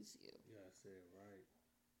would please you. Yeah, I said it right.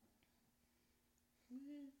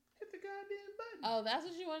 Man, hit the goddamn button. Oh, that's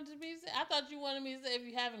what you wanted me to say? I thought you wanted me to say if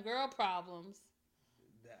you're having girl problems.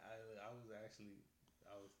 I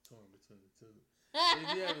was torn between the two.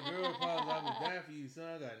 If you have a girl problem, I'll be bad for you,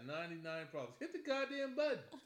 son. I got 99 problems. Hit the goddamn button.